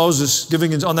 this is Moses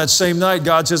giving, on that same night,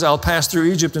 God says, I'll pass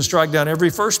through Egypt and strike down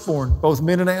every firstborn, both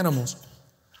men and animals.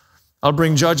 I'll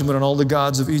bring judgment on all the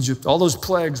gods of Egypt. All those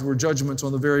plagues were judgments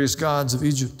on the various gods of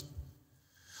Egypt.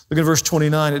 Look at verse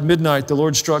 29. At midnight, the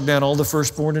Lord struck down all the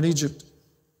firstborn in Egypt.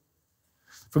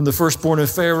 From the firstborn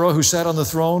of Pharaoh who sat on the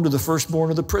throne to the firstborn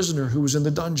of the prisoner who was in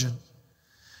the dungeon,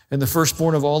 and the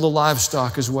firstborn of all the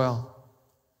livestock as well.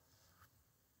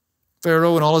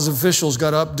 Pharaoh and all his officials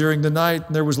got up during the night,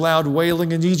 and there was loud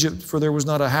wailing in Egypt, for there was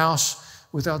not a house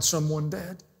without someone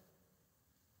dead.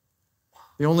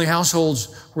 The only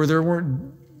households where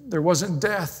there wasn't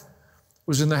death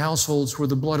was in the households where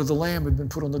the blood of the lamb had been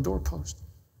put on the doorpost.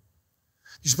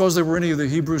 You suppose there were any of the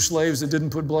Hebrew slaves that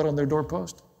didn't put blood on their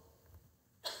doorpost?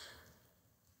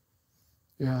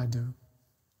 Yeah, I do.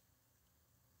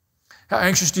 How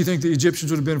anxious do you think the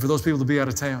Egyptians would have been for those people to be out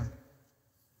of town?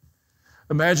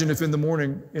 Imagine if in the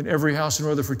morning in every house in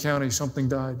Rutherford County something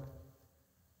died.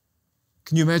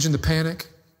 Can you imagine the panic,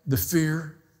 the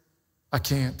fear? I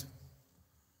can't.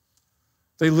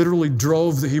 They literally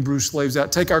drove the Hebrew slaves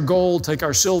out. Take our gold, take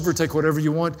our silver, take whatever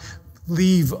you want.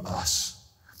 Leave us.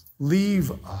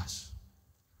 Leave us.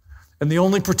 And the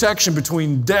only protection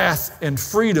between death and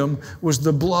freedom was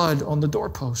the blood on the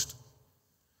doorpost.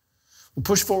 We'll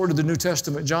push forward to the New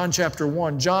Testament, John chapter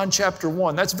 1. John chapter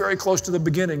 1, that's very close to the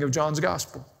beginning of John's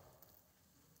gospel.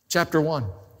 Chapter 1.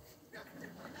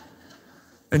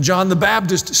 And John the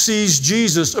Baptist sees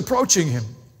Jesus approaching him.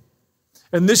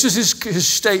 And this is his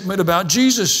statement about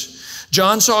Jesus.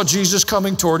 John saw Jesus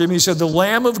coming toward him. He said, the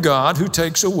Lamb of God who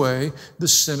takes away the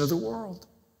sin of the world.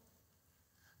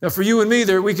 Now, for you and me,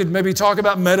 we could maybe talk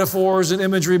about metaphors and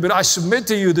imagery, but I submit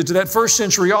to you that to that first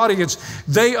century audience,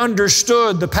 they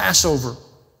understood the Passover.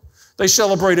 They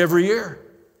celebrate every year.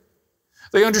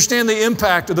 They understand the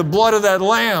impact of the blood of that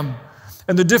lamb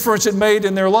and the difference it made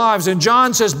in their lives. And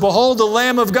John says, behold the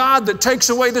Lamb of God that takes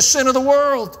away the sin of the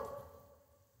world.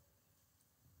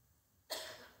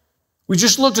 We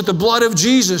just looked at the blood of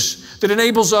Jesus that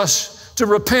enables us to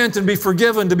repent and be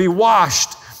forgiven, to be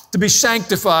washed, to be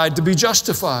sanctified, to be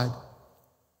justified.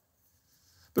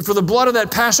 But for the blood of that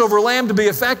Passover lamb to be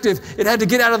effective, it had to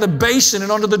get out of the basin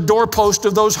and onto the doorpost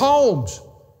of those homes.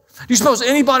 Do you suppose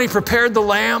anybody prepared the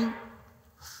lamb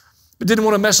but didn't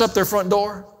want to mess up their front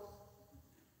door?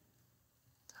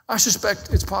 I suspect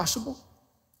it's possible.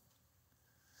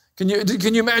 Can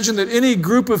you imagine that any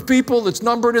group of people that's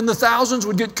numbered in the thousands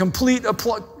would get complete,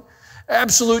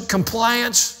 absolute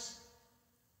compliance?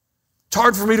 It's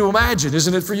hard for me to imagine,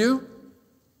 isn't it for you?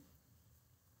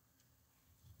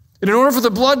 And in order for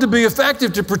the blood to be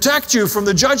effective, to protect you from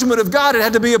the judgment of God, it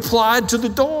had to be applied to the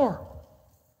door.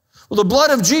 Well, the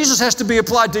blood of Jesus has to be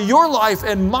applied to your life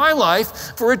and my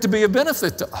life for it to be a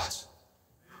benefit to us.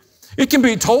 It can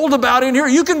be told about in here.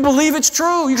 You can believe it's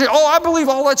true. You say, oh, I believe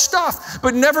all that stuff,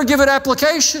 but never give it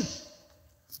application.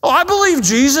 Oh, I believe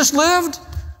Jesus lived.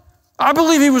 I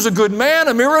believe he was a good man,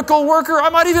 a miracle worker. I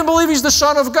might even believe he's the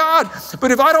Son of God.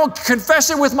 But if I don't confess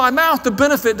it with my mouth, the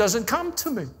benefit doesn't come to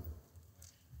me.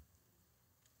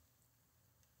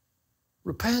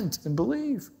 Repent and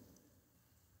believe.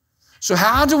 So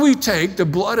how do we take the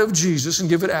blood of Jesus and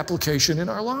give it application in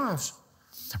our lives?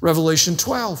 Revelation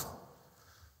 12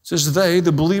 says, they,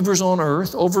 the believers on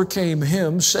earth, overcame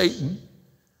him, Satan,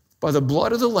 by the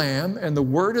blood of the Lamb and the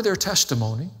word of their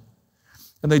testimony.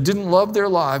 And they didn't love their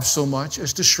lives so much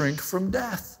as to shrink from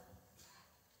death.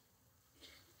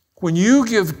 When you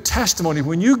give testimony,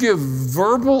 when you give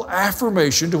verbal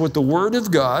affirmation to what the Word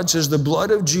of God says the blood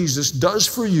of Jesus does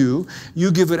for you,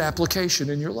 you give it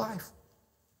application in your life.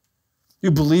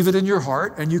 You believe it in your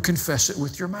heart and you confess it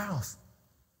with your mouth.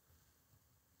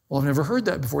 Well, I've never heard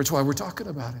that before. It's why we're talking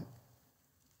about it.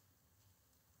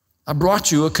 I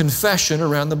brought you a confession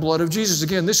around the blood of Jesus.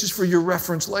 Again, this is for your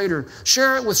reference later.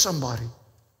 Share it with somebody.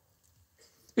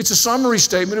 It's a summary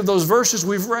statement of those verses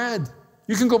we've read.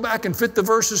 You can go back and fit the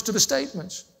verses to the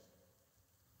statements.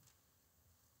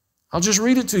 I'll just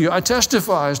read it to you. I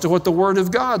testify as to what the Word of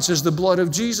God says the blood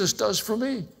of Jesus does for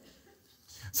me.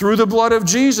 Through the blood of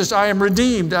Jesus, I am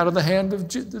redeemed out of the hand of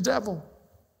the devil.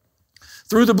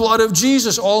 Through the blood of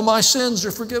Jesus, all my sins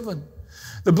are forgiven.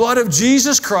 The blood of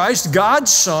Jesus Christ,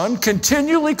 God's Son,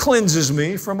 continually cleanses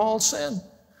me from all sin.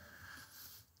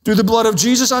 Through the blood of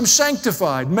Jesus, I'm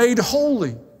sanctified, made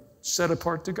holy, set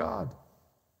apart to God.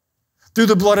 Through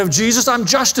the blood of Jesus, I'm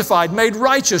justified, made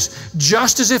righteous,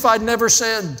 just as if I'd never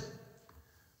sinned.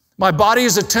 My body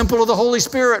is a temple of the Holy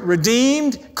Spirit,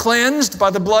 redeemed, cleansed by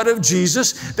the blood of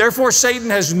Jesus. Therefore, Satan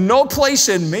has no place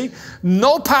in me,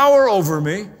 no power over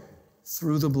me,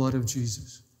 through the blood of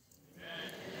Jesus.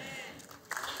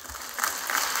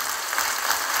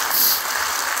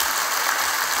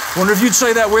 I wonder if you'd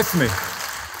say that with me.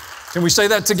 Can we say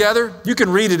that together? You can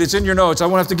read it. It's in your notes. I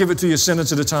won't have to give it to you a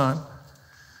sentence at a time.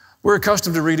 We're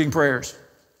accustomed to reading prayers,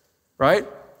 right?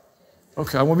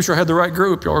 Okay, I want to be sure I had the right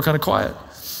group. Y'all are kind of quiet.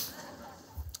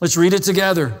 Let's read it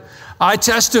together. I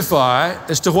testify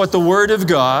as to what the Word of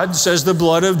God says the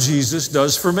blood of Jesus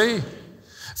does for me.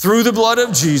 Through the blood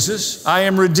of Jesus, I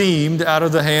am redeemed out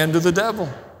of the hand of the devil.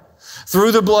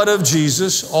 Through the blood of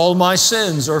Jesus, all my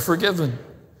sins are forgiven.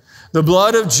 The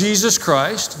blood of Jesus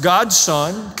Christ, God's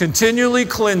Son, continually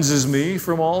cleanses me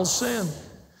from all sin.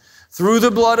 Through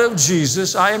the blood of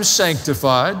Jesus, I am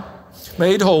sanctified,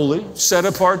 made holy, set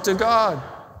apart to God.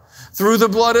 Through the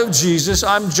blood of Jesus,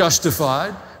 I'm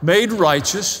justified, made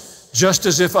righteous, just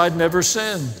as if I'd never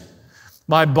sinned.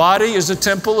 My body is a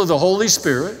temple of the Holy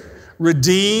Spirit,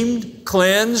 redeemed,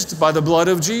 cleansed by the blood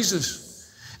of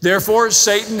Jesus. Therefore,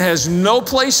 Satan has no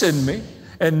place in me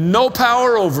and no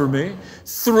power over me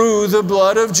through the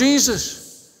blood of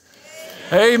Jesus.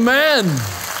 Amen.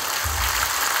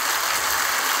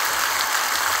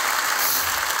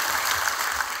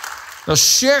 Now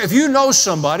share, if you know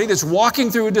somebody that's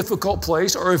walking through a difficult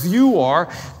place, or if you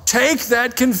are, take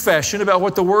that confession about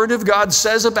what the Word of God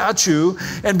says about you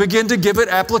and begin to give it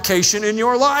application in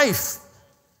your life.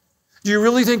 Do you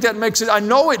really think that makes it? I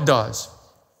know it does.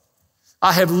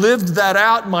 I have lived that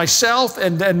out myself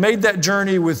and made that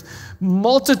journey with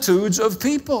multitudes of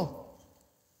people.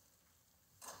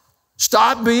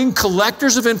 Stop being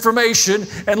collectors of information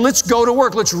and let's go to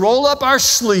work. Let's roll up our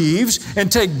sleeves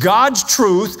and take God's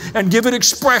truth and give it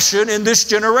expression in this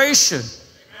generation.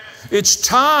 It's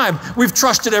time. We've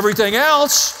trusted everything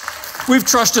else. We've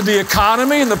trusted the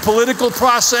economy and the political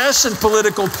process and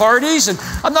political parties. And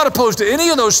I'm not opposed to any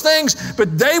of those things,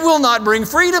 but they will not bring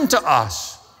freedom to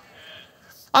us.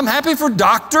 I'm happy for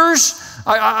doctors,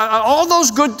 all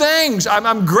those good things.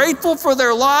 I'm grateful for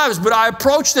their lives, but I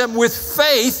approach them with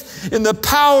faith in the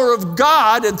power of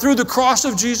God and through the cross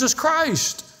of Jesus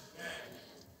Christ.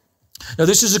 Now,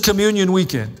 this is a communion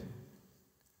weekend.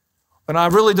 And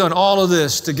I've really done all of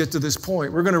this to get to this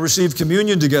point. We're going to receive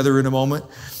communion together in a moment,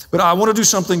 but I want to do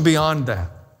something beyond that.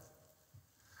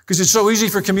 Because it's so easy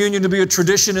for communion to be a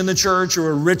tradition in the church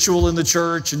or a ritual in the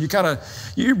church, and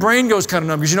your brain goes kind of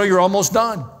numb because you know you're almost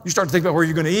done. You start to think about where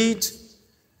you're going to eat.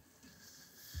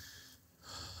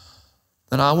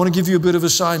 And I want to give you a bit of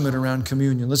assignment around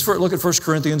communion. Let's look at 1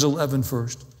 Corinthians 11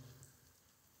 first.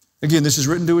 Again, this is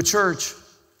written to a church,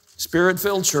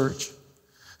 Spirit-filled church.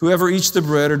 Whoever eats the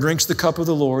bread or drinks the cup of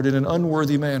the Lord in an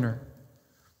unworthy manner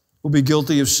will be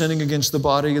guilty of sinning against the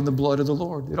body and the blood of the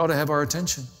Lord. It ought to have our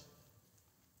attention.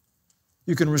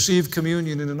 You can receive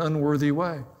communion in an unworthy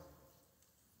way.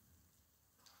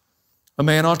 A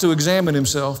man ought to examine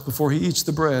himself before he eats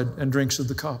the bread and drinks of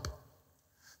the cup.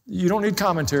 You don't need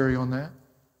commentary on that.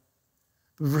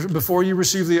 Before you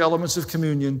receive the elements of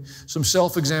communion, some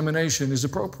self-examination is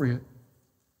appropriate.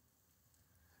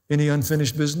 Any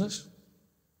unfinished business?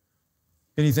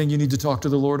 Anything you need to talk to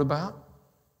the Lord about?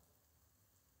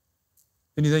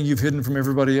 Anything you've hidden from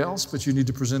everybody else, but you need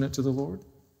to present it to the Lord?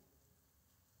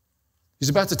 He's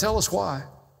about to tell us why.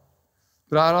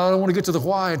 But I don't want to get to the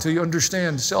why until you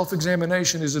understand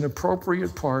self-examination is an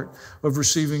appropriate part of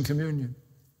receiving communion.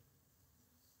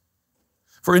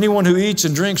 For anyone who eats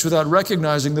and drinks without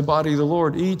recognizing the body of the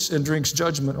Lord eats and drinks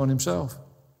judgment on himself.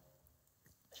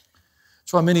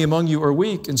 That's why many among you are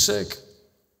weak and sick,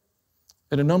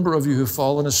 and a number of you have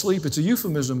fallen asleep. It's a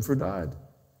euphemism for died.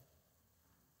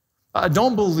 I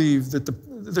don't believe that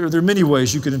there are many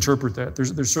ways you could interpret that.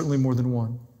 There's certainly more than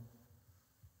one.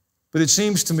 But it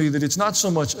seems to me that it's not so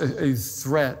much a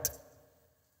threat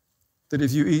that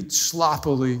if you eat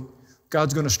sloppily,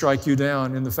 God's going to strike you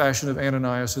down in the fashion of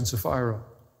Ananias and Sapphira.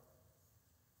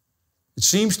 It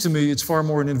seems to me it's far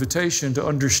more an invitation to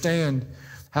understand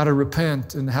how to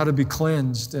repent and how to be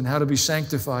cleansed and how to be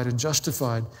sanctified and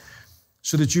justified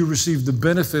so that you receive the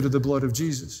benefit of the blood of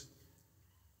Jesus.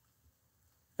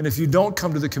 And if you don't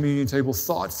come to the communion table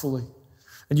thoughtfully,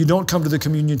 and you don't come to the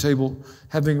communion table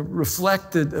having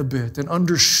reflected a bit and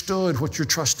understood what you're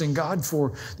trusting God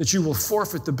for, that you will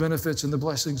forfeit the benefits and the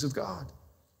blessings of God.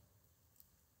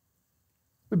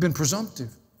 We've been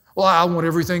presumptive. Well, I want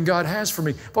everything God has for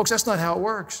me. Folks, that's not how it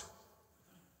works.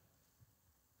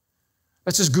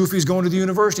 That's as goofy as going to the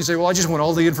university and say, well, I just want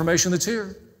all the information that's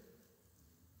here.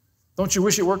 Don't you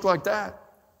wish it worked like that?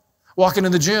 Walking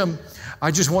in the gym,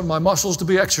 I just want my muscles to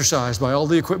be exercised by all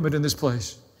the equipment in this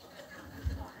place.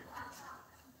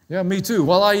 Yeah, me too,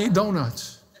 while I eat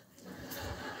donuts.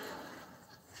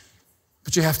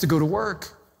 But you have to go to work.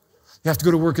 You have to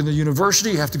go to work in the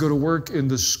university. You have to go to work in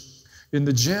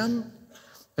the gym.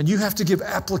 And you have to give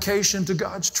application to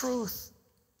God's truth.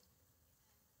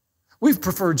 We've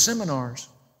preferred seminars.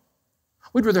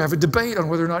 We'd rather have a debate on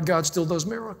whether or not God still does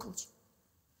miracles.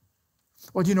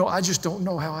 Well, I just don't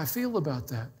know how I feel about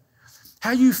that.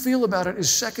 How you feel about it is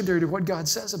secondary to what God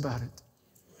says about it.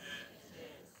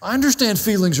 I understand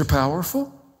feelings are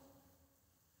powerful.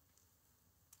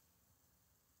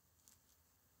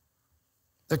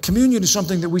 That communion is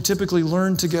something that we typically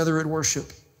learn together at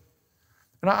worship.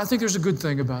 And I think there's a good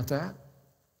thing about that.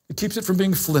 It keeps it from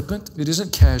being flippant. It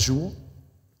isn't casual.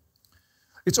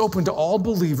 It's open to all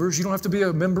believers. You don't have to be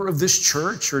a member of this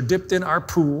church or dipped in our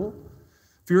pool.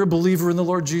 If you're a believer in the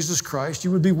Lord Jesus Christ,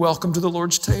 you would be welcome to the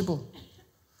Lord's table.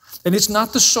 And it's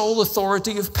not the sole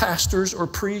authority of pastors or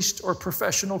priests or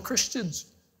professional Christians.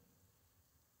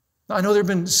 Now, I know there have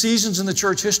been seasons in the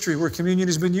church history where communion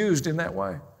has been used in that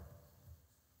way.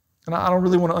 And I don't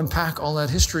really want to unpack all that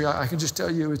history. I can just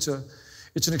tell you it's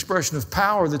an expression of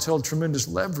power that's held tremendous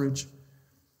leverage.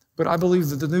 But I believe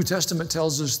that the New Testament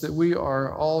tells us that we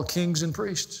are all kings and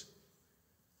priests.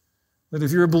 That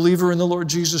if you're a believer in the Lord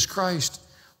Jesus Christ,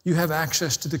 you have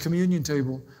access to the communion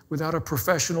table without a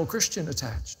professional Christian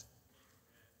attached.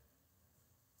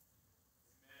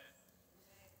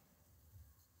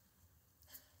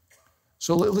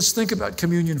 So let's think about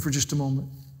communion for just a moment.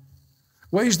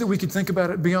 Ways that we could think about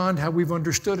it beyond how we've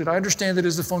understood it. I understand it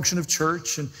as a function of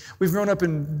church, and we've grown up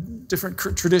in different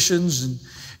traditions, and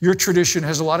your tradition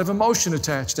has a lot of emotion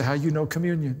attached to how you know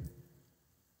communion.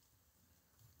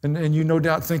 And you no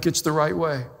doubt think it's the right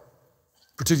way,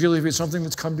 particularly if it's something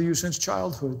that's come to you since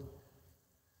childhood.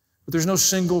 But there's no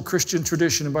single Christian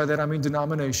tradition, and by that I mean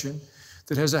denomination,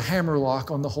 that has a hammerlock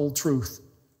on the whole truth.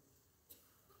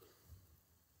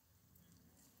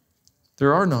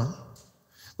 There are none.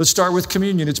 Let's start with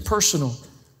communion. It's personal.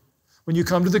 When you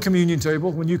come to the communion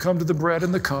table, when you come to the bread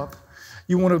and the cup,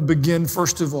 you want to begin,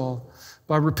 first of all,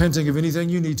 by repenting of anything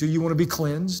you need to. You want to be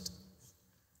cleansed.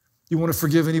 You want to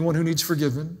forgive anyone who needs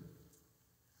forgiven.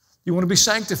 You want to be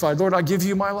sanctified. Lord, I give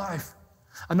you my life.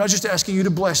 I'm not just asking you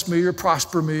to bless me or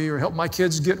prosper me or help my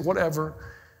kids get whatever.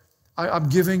 I'm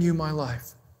giving you my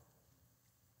life.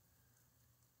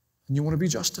 And you want to be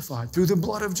justified through the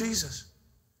blood of Jesus.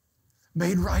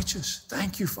 Made righteous.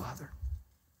 Thank you, Father.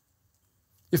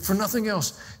 If for nothing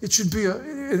else, it should be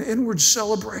an inward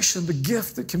celebration, the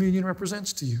gift that communion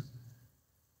represents to you.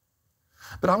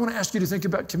 But I want to ask you to think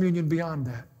about communion beyond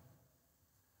that.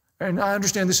 And I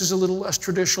understand this is a little less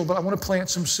traditional, but I want to plant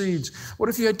some seeds. What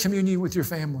if you had communion with your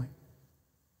family,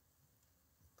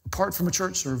 apart from a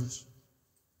church service?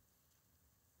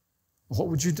 What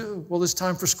would you do? Well, it's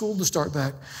time for school to start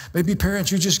back. Maybe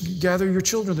parents, you just gather your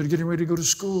children that are getting ready to go to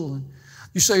school. And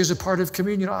you say as a part of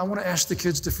communion, I want to ask the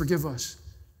kids to forgive us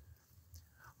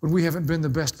when we haven't been the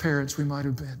best parents we might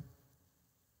have been.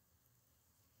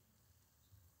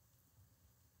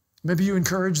 Maybe you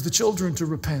encourage the children to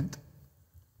repent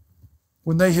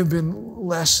when they have been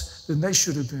less than they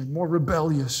should have been, more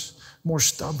rebellious, more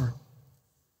stubborn.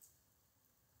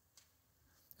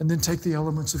 And then take the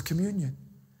elements of communion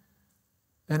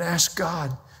and ask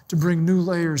God to bring new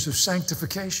layers of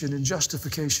sanctification and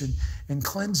justification and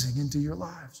cleansing into your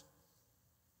lives.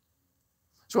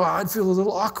 So I'd feel a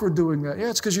little awkward doing that. Yeah,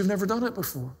 it's because you've never done it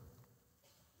before.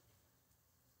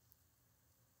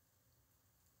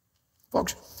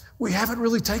 Folks, we haven't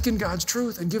really taken God's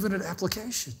truth and given it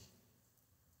application.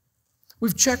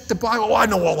 We've checked the Bible. Oh, I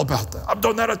know all about that. I've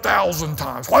done that 1,000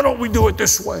 times. Why don't we do it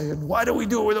this way? And why do we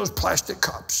do it with those plastic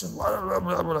cups? And blah, blah,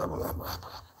 blah, blah, blah, blah.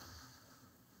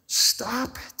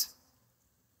 Stop it.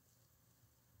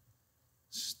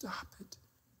 Stop it.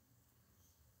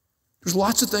 There's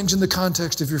lots of things in the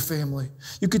context of your family.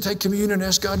 You could take communion and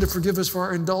ask God to forgive us for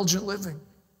our indulgent living.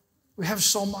 We have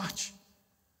so much.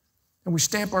 And we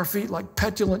stamp our feet like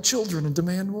petulant children and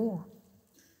demand more.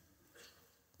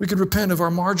 We could repent of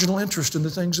our marginal interest in the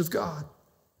things of God.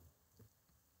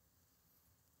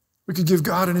 We could give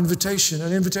God an invitation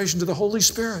to the Holy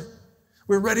Spirit.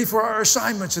 We're ready for our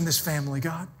assignments in this family,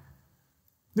 God.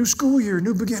 New school year,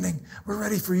 new beginning. We're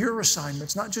ready for your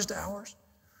assignments, not just ours.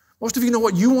 Most of you know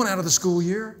what you want out of the school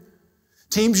year.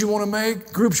 Teams you want to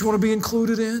make, groups you want to be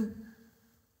included in.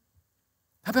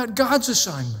 about God's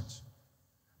assignments?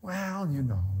 Well,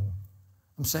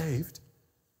 I'm saved.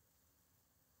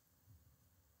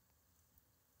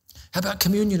 How about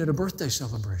communion at a birthday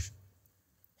celebration?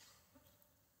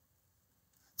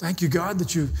 Thank you, God,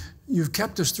 that you've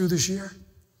kept us through this year.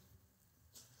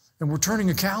 And we're turning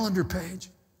a calendar page.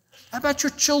 How about your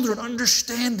children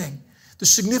understanding the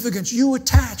significance you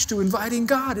attach to inviting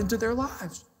God into their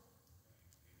lives?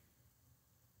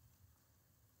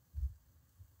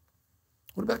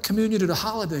 What about communion at a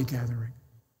holiday gathering?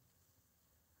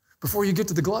 Before you get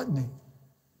to the gluttony.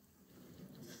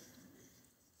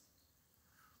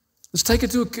 Let's take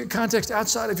it to a context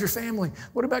outside of your family.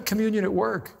 What about communion at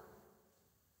work?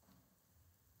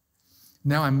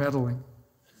 Now I'm meddling.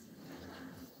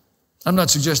 I'm not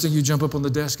suggesting you jump up on the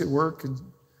desk at work and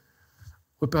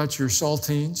whip out your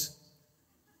saltines.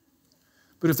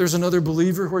 But if there's another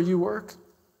believer where you work,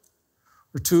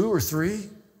 or two or three,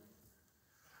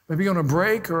 maybe on a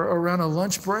break or around a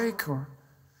lunch break, or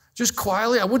just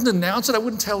quietly, I wouldn't announce it, I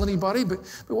wouldn't tell anybody, but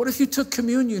what if you took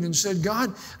communion and said,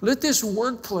 God, let this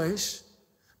workplace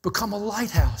become a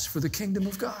lighthouse for the kingdom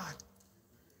of God?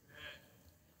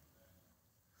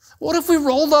 What if we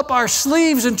rolled up our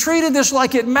sleeves and treated this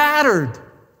like it mattered?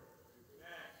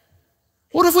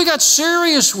 What if we got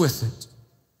serious with it?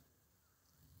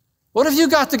 What if you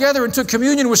got together and took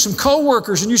communion with some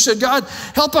coworkers and you said, God,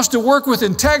 help us to work with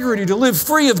integrity, to live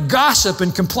free of gossip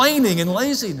and complaining and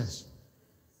laziness?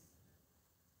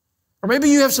 Or maybe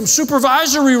you have some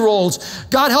supervisory roles.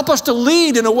 God, help us to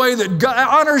lead in a way that God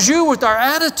honors you with our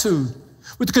attitude,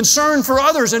 with concern for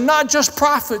others and not just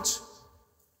profits.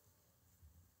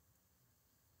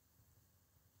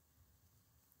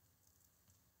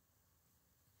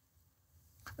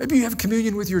 Maybe you have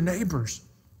communion with your neighbors.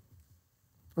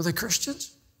 Are they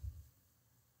Christians?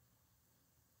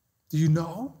 Do you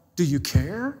know? Do you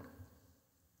care?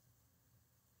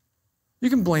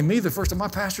 You can blame me the first time. My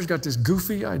pastor's got this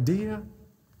goofy idea.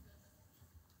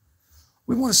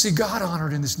 We want to see God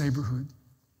honored in this neighborhood.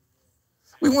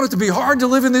 We want it to be hard to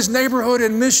live in this neighborhood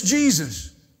and miss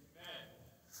Jesus.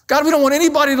 God, we don't want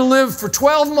anybody to live for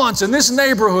 12 months in this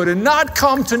neighborhood and not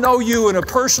come to know you in a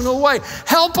personal way.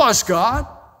 Help us, God.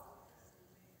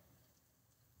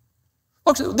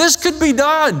 Folks, this could be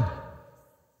done.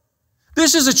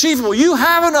 This is achievable. You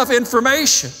have enough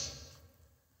information.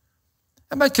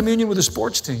 How about communion with the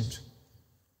sports teams?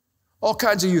 All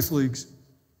kinds of youth leagues,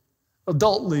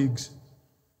 adult leagues.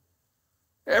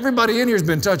 Everybody in here has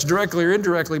been touched directly or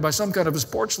indirectly by some kind of a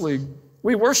sports league.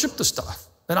 We worship the stuff.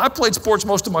 And I played sports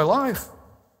most of my life.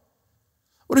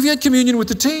 What if you had communion with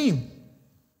the team?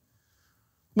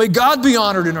 May God be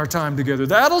honored in our time together.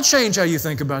 That'll change how you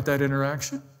think about that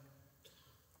interaction.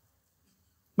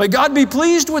 May God be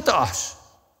pleased with us,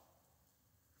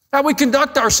 how we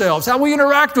conduct ourselves, how we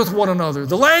interact with one another,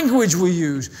 the language we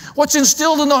use, what's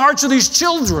instilled in the hearts of these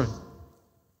children.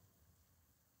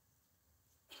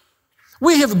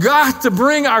 We have got to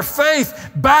bring our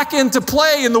faith back into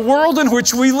play in the world in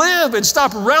which we live and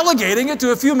stop relegating it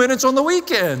to a few minutes on the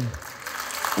weekend.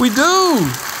 We do.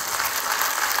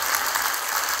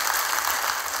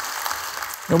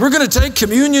 Now, we're going to take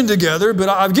communion together, but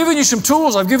I've given you some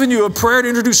tools. I've given you a prayer to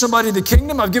introduce somebody to the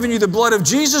kingdom. I've given you the blood of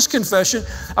Jesus confession.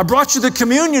 I brought you the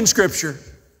communion scripture.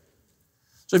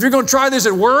 So if you're going to try this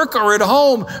at work or at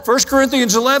home, 1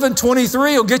 Corinthians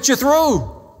 11:23 will get you through.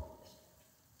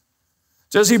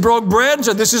 It says he broke bread and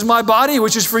said, this is my body,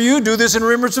 which is for you. Do this in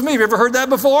remembrance of me. Have you ever heard that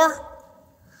before?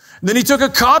 And then he took a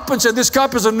cup and said, this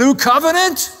cup is a new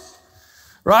covenant,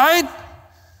 right?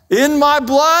 In my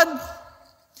blood.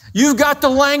 You've got the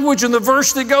language and the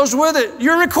verse that goes with it.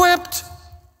 You're equipped.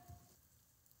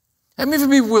 How many of you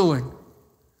be willing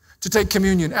to take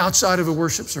communion outside of a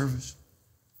worship service?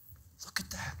 Look at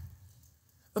that.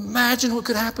 Imagine what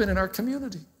could happen in our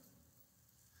community.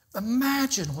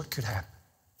 Imagine what could happen.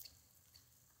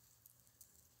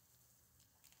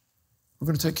 We're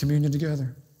going to take communion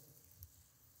together.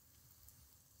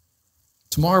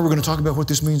 Tomorrow we're going to talk about what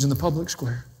this means in the public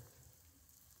square.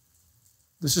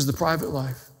 This is the private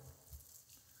life.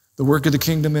 The work of the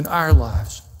kingdom in our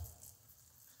lives.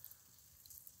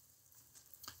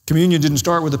 Communion didn't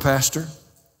start with the pastor.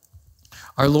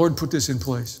 Our Lord put this in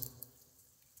place.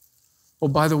 Oh,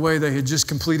 by the way, they had just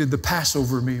completed the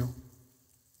Passover meal.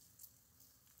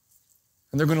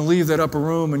 And they're going to leave that upper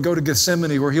room and go to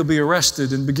Gethsemane where he'll be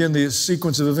arrested and begin the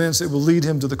sequence of events that will lead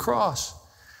him to the cross.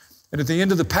 And at the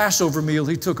end of the Passover meal,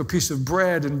 he took a piece of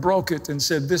bread and broke it and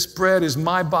said, this bread is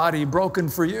my body broken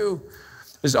for you.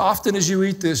 As often as you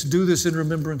eat this, do this in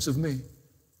remembrance of me.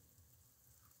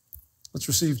 Let's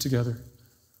receive together.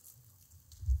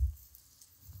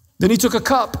 Then he took a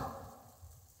cup.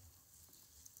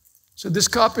 said, this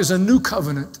cup is a new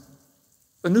covenant,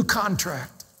 a new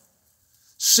contract,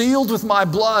 sealed with my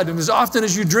blood. And as often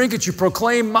as you drink it, you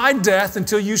proclaim my death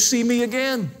until you see me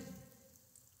again.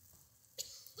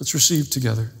 Let's receive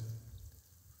together.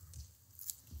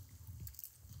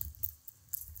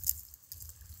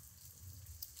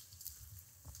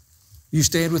 You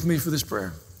stand with me for this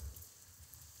prayer.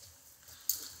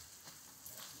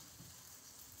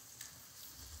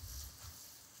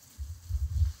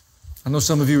 I know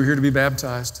some of you are here to be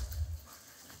baptized.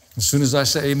 As soon as I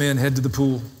say amen, head to the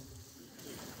pool.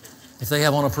 If they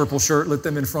have on a purple shirt, let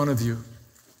them in front of you.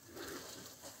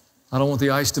 I don't want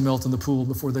the ice to melt in the pool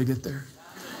before they get there.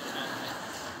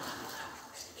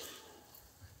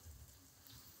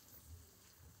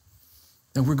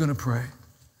 And we're going to pray.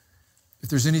 If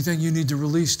there's anything you need to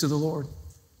release to the Lord,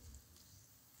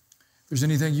 if there's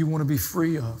anything you want to be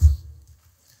free of,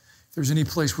 if there's any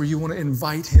place where you want to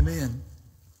invite Him in,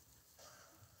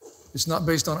 it's not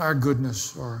based on our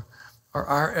goodness or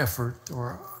our effort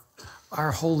or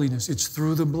our holiness. It's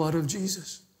through the blood of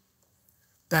Jesus.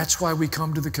 That's why we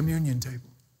come to the communion table.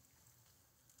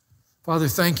 Father,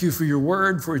 thank you for your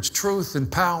word, for its truth and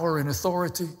power and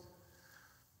authority.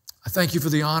 I thank you for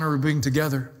the honor of being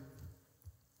together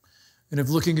and of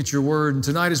looking at your word. And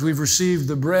tonight, as we've received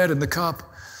the bread and the cup,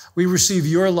 we receive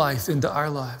your life into our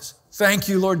lives. Thank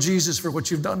you, Lord Jesus, for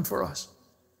what you've done for us.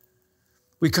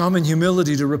 We come in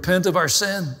humility to repent of our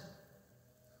sin,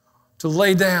 to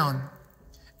lay down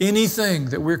anything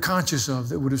that we're conscious of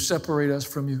that would have separated us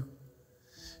from you.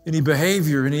 Any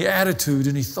behavior, any attitude,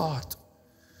 any thought.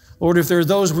 Lord, if there are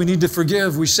those we need to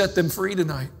forgive, we set them free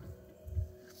tonight.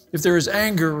 If there is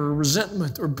anger or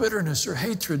resentment or bitterness or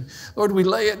hatred, Lord, we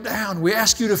lay it down. We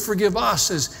ask you to forgive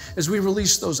us as we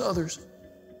release those others.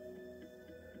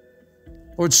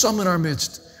 Lord, some in our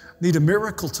midst need a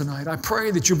miracle tonight. I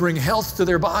pray that you bring health to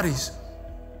their bodies.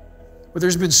 Where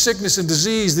there's been sickness and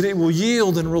disease, that it will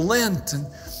yield and relent,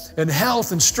 and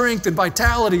health and strength and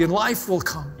vitality and life will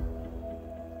come.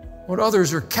 Lord,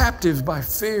 others are captive by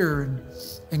fear and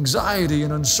anxiety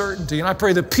and uncertainty. And I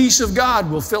pray the peace of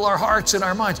God will fill our hearts and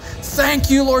our minds.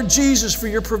 Thank you, Lord Jesus, for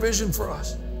your provision for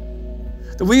us.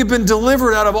 That we have been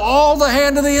delivered out of all the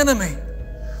hand of the enemy.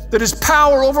 That his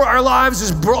power over our lives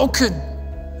is broken.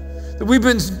 That we've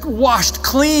been washed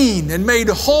clean and made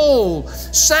whole,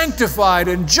 sanctified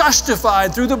and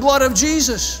justified through the blood of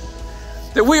Jesus.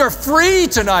 That we are free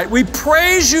tonight. We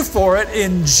praise you for it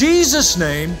in Jesus'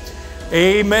 name.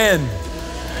 Amen.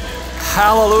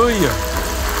 Hallelujah.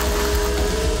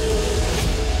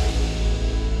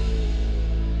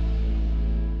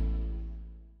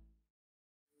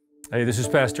 Hey, this is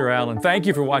Pastor Allen. Thank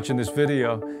you for watching this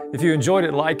video. If you enjoyed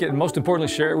it, like it, and most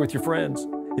importantly, share it with your friends.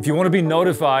 If you want to be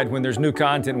notified when there's new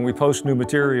content, when we post new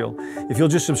material, if you'll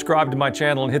just subscribe to my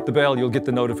channel and hit the bell, you'll get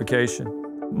the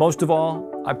notification. Most of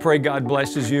all, I pray God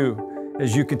blesses you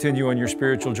as you continue on your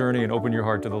spiritual journey and open your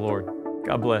heart to the Lord.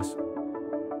 God bless.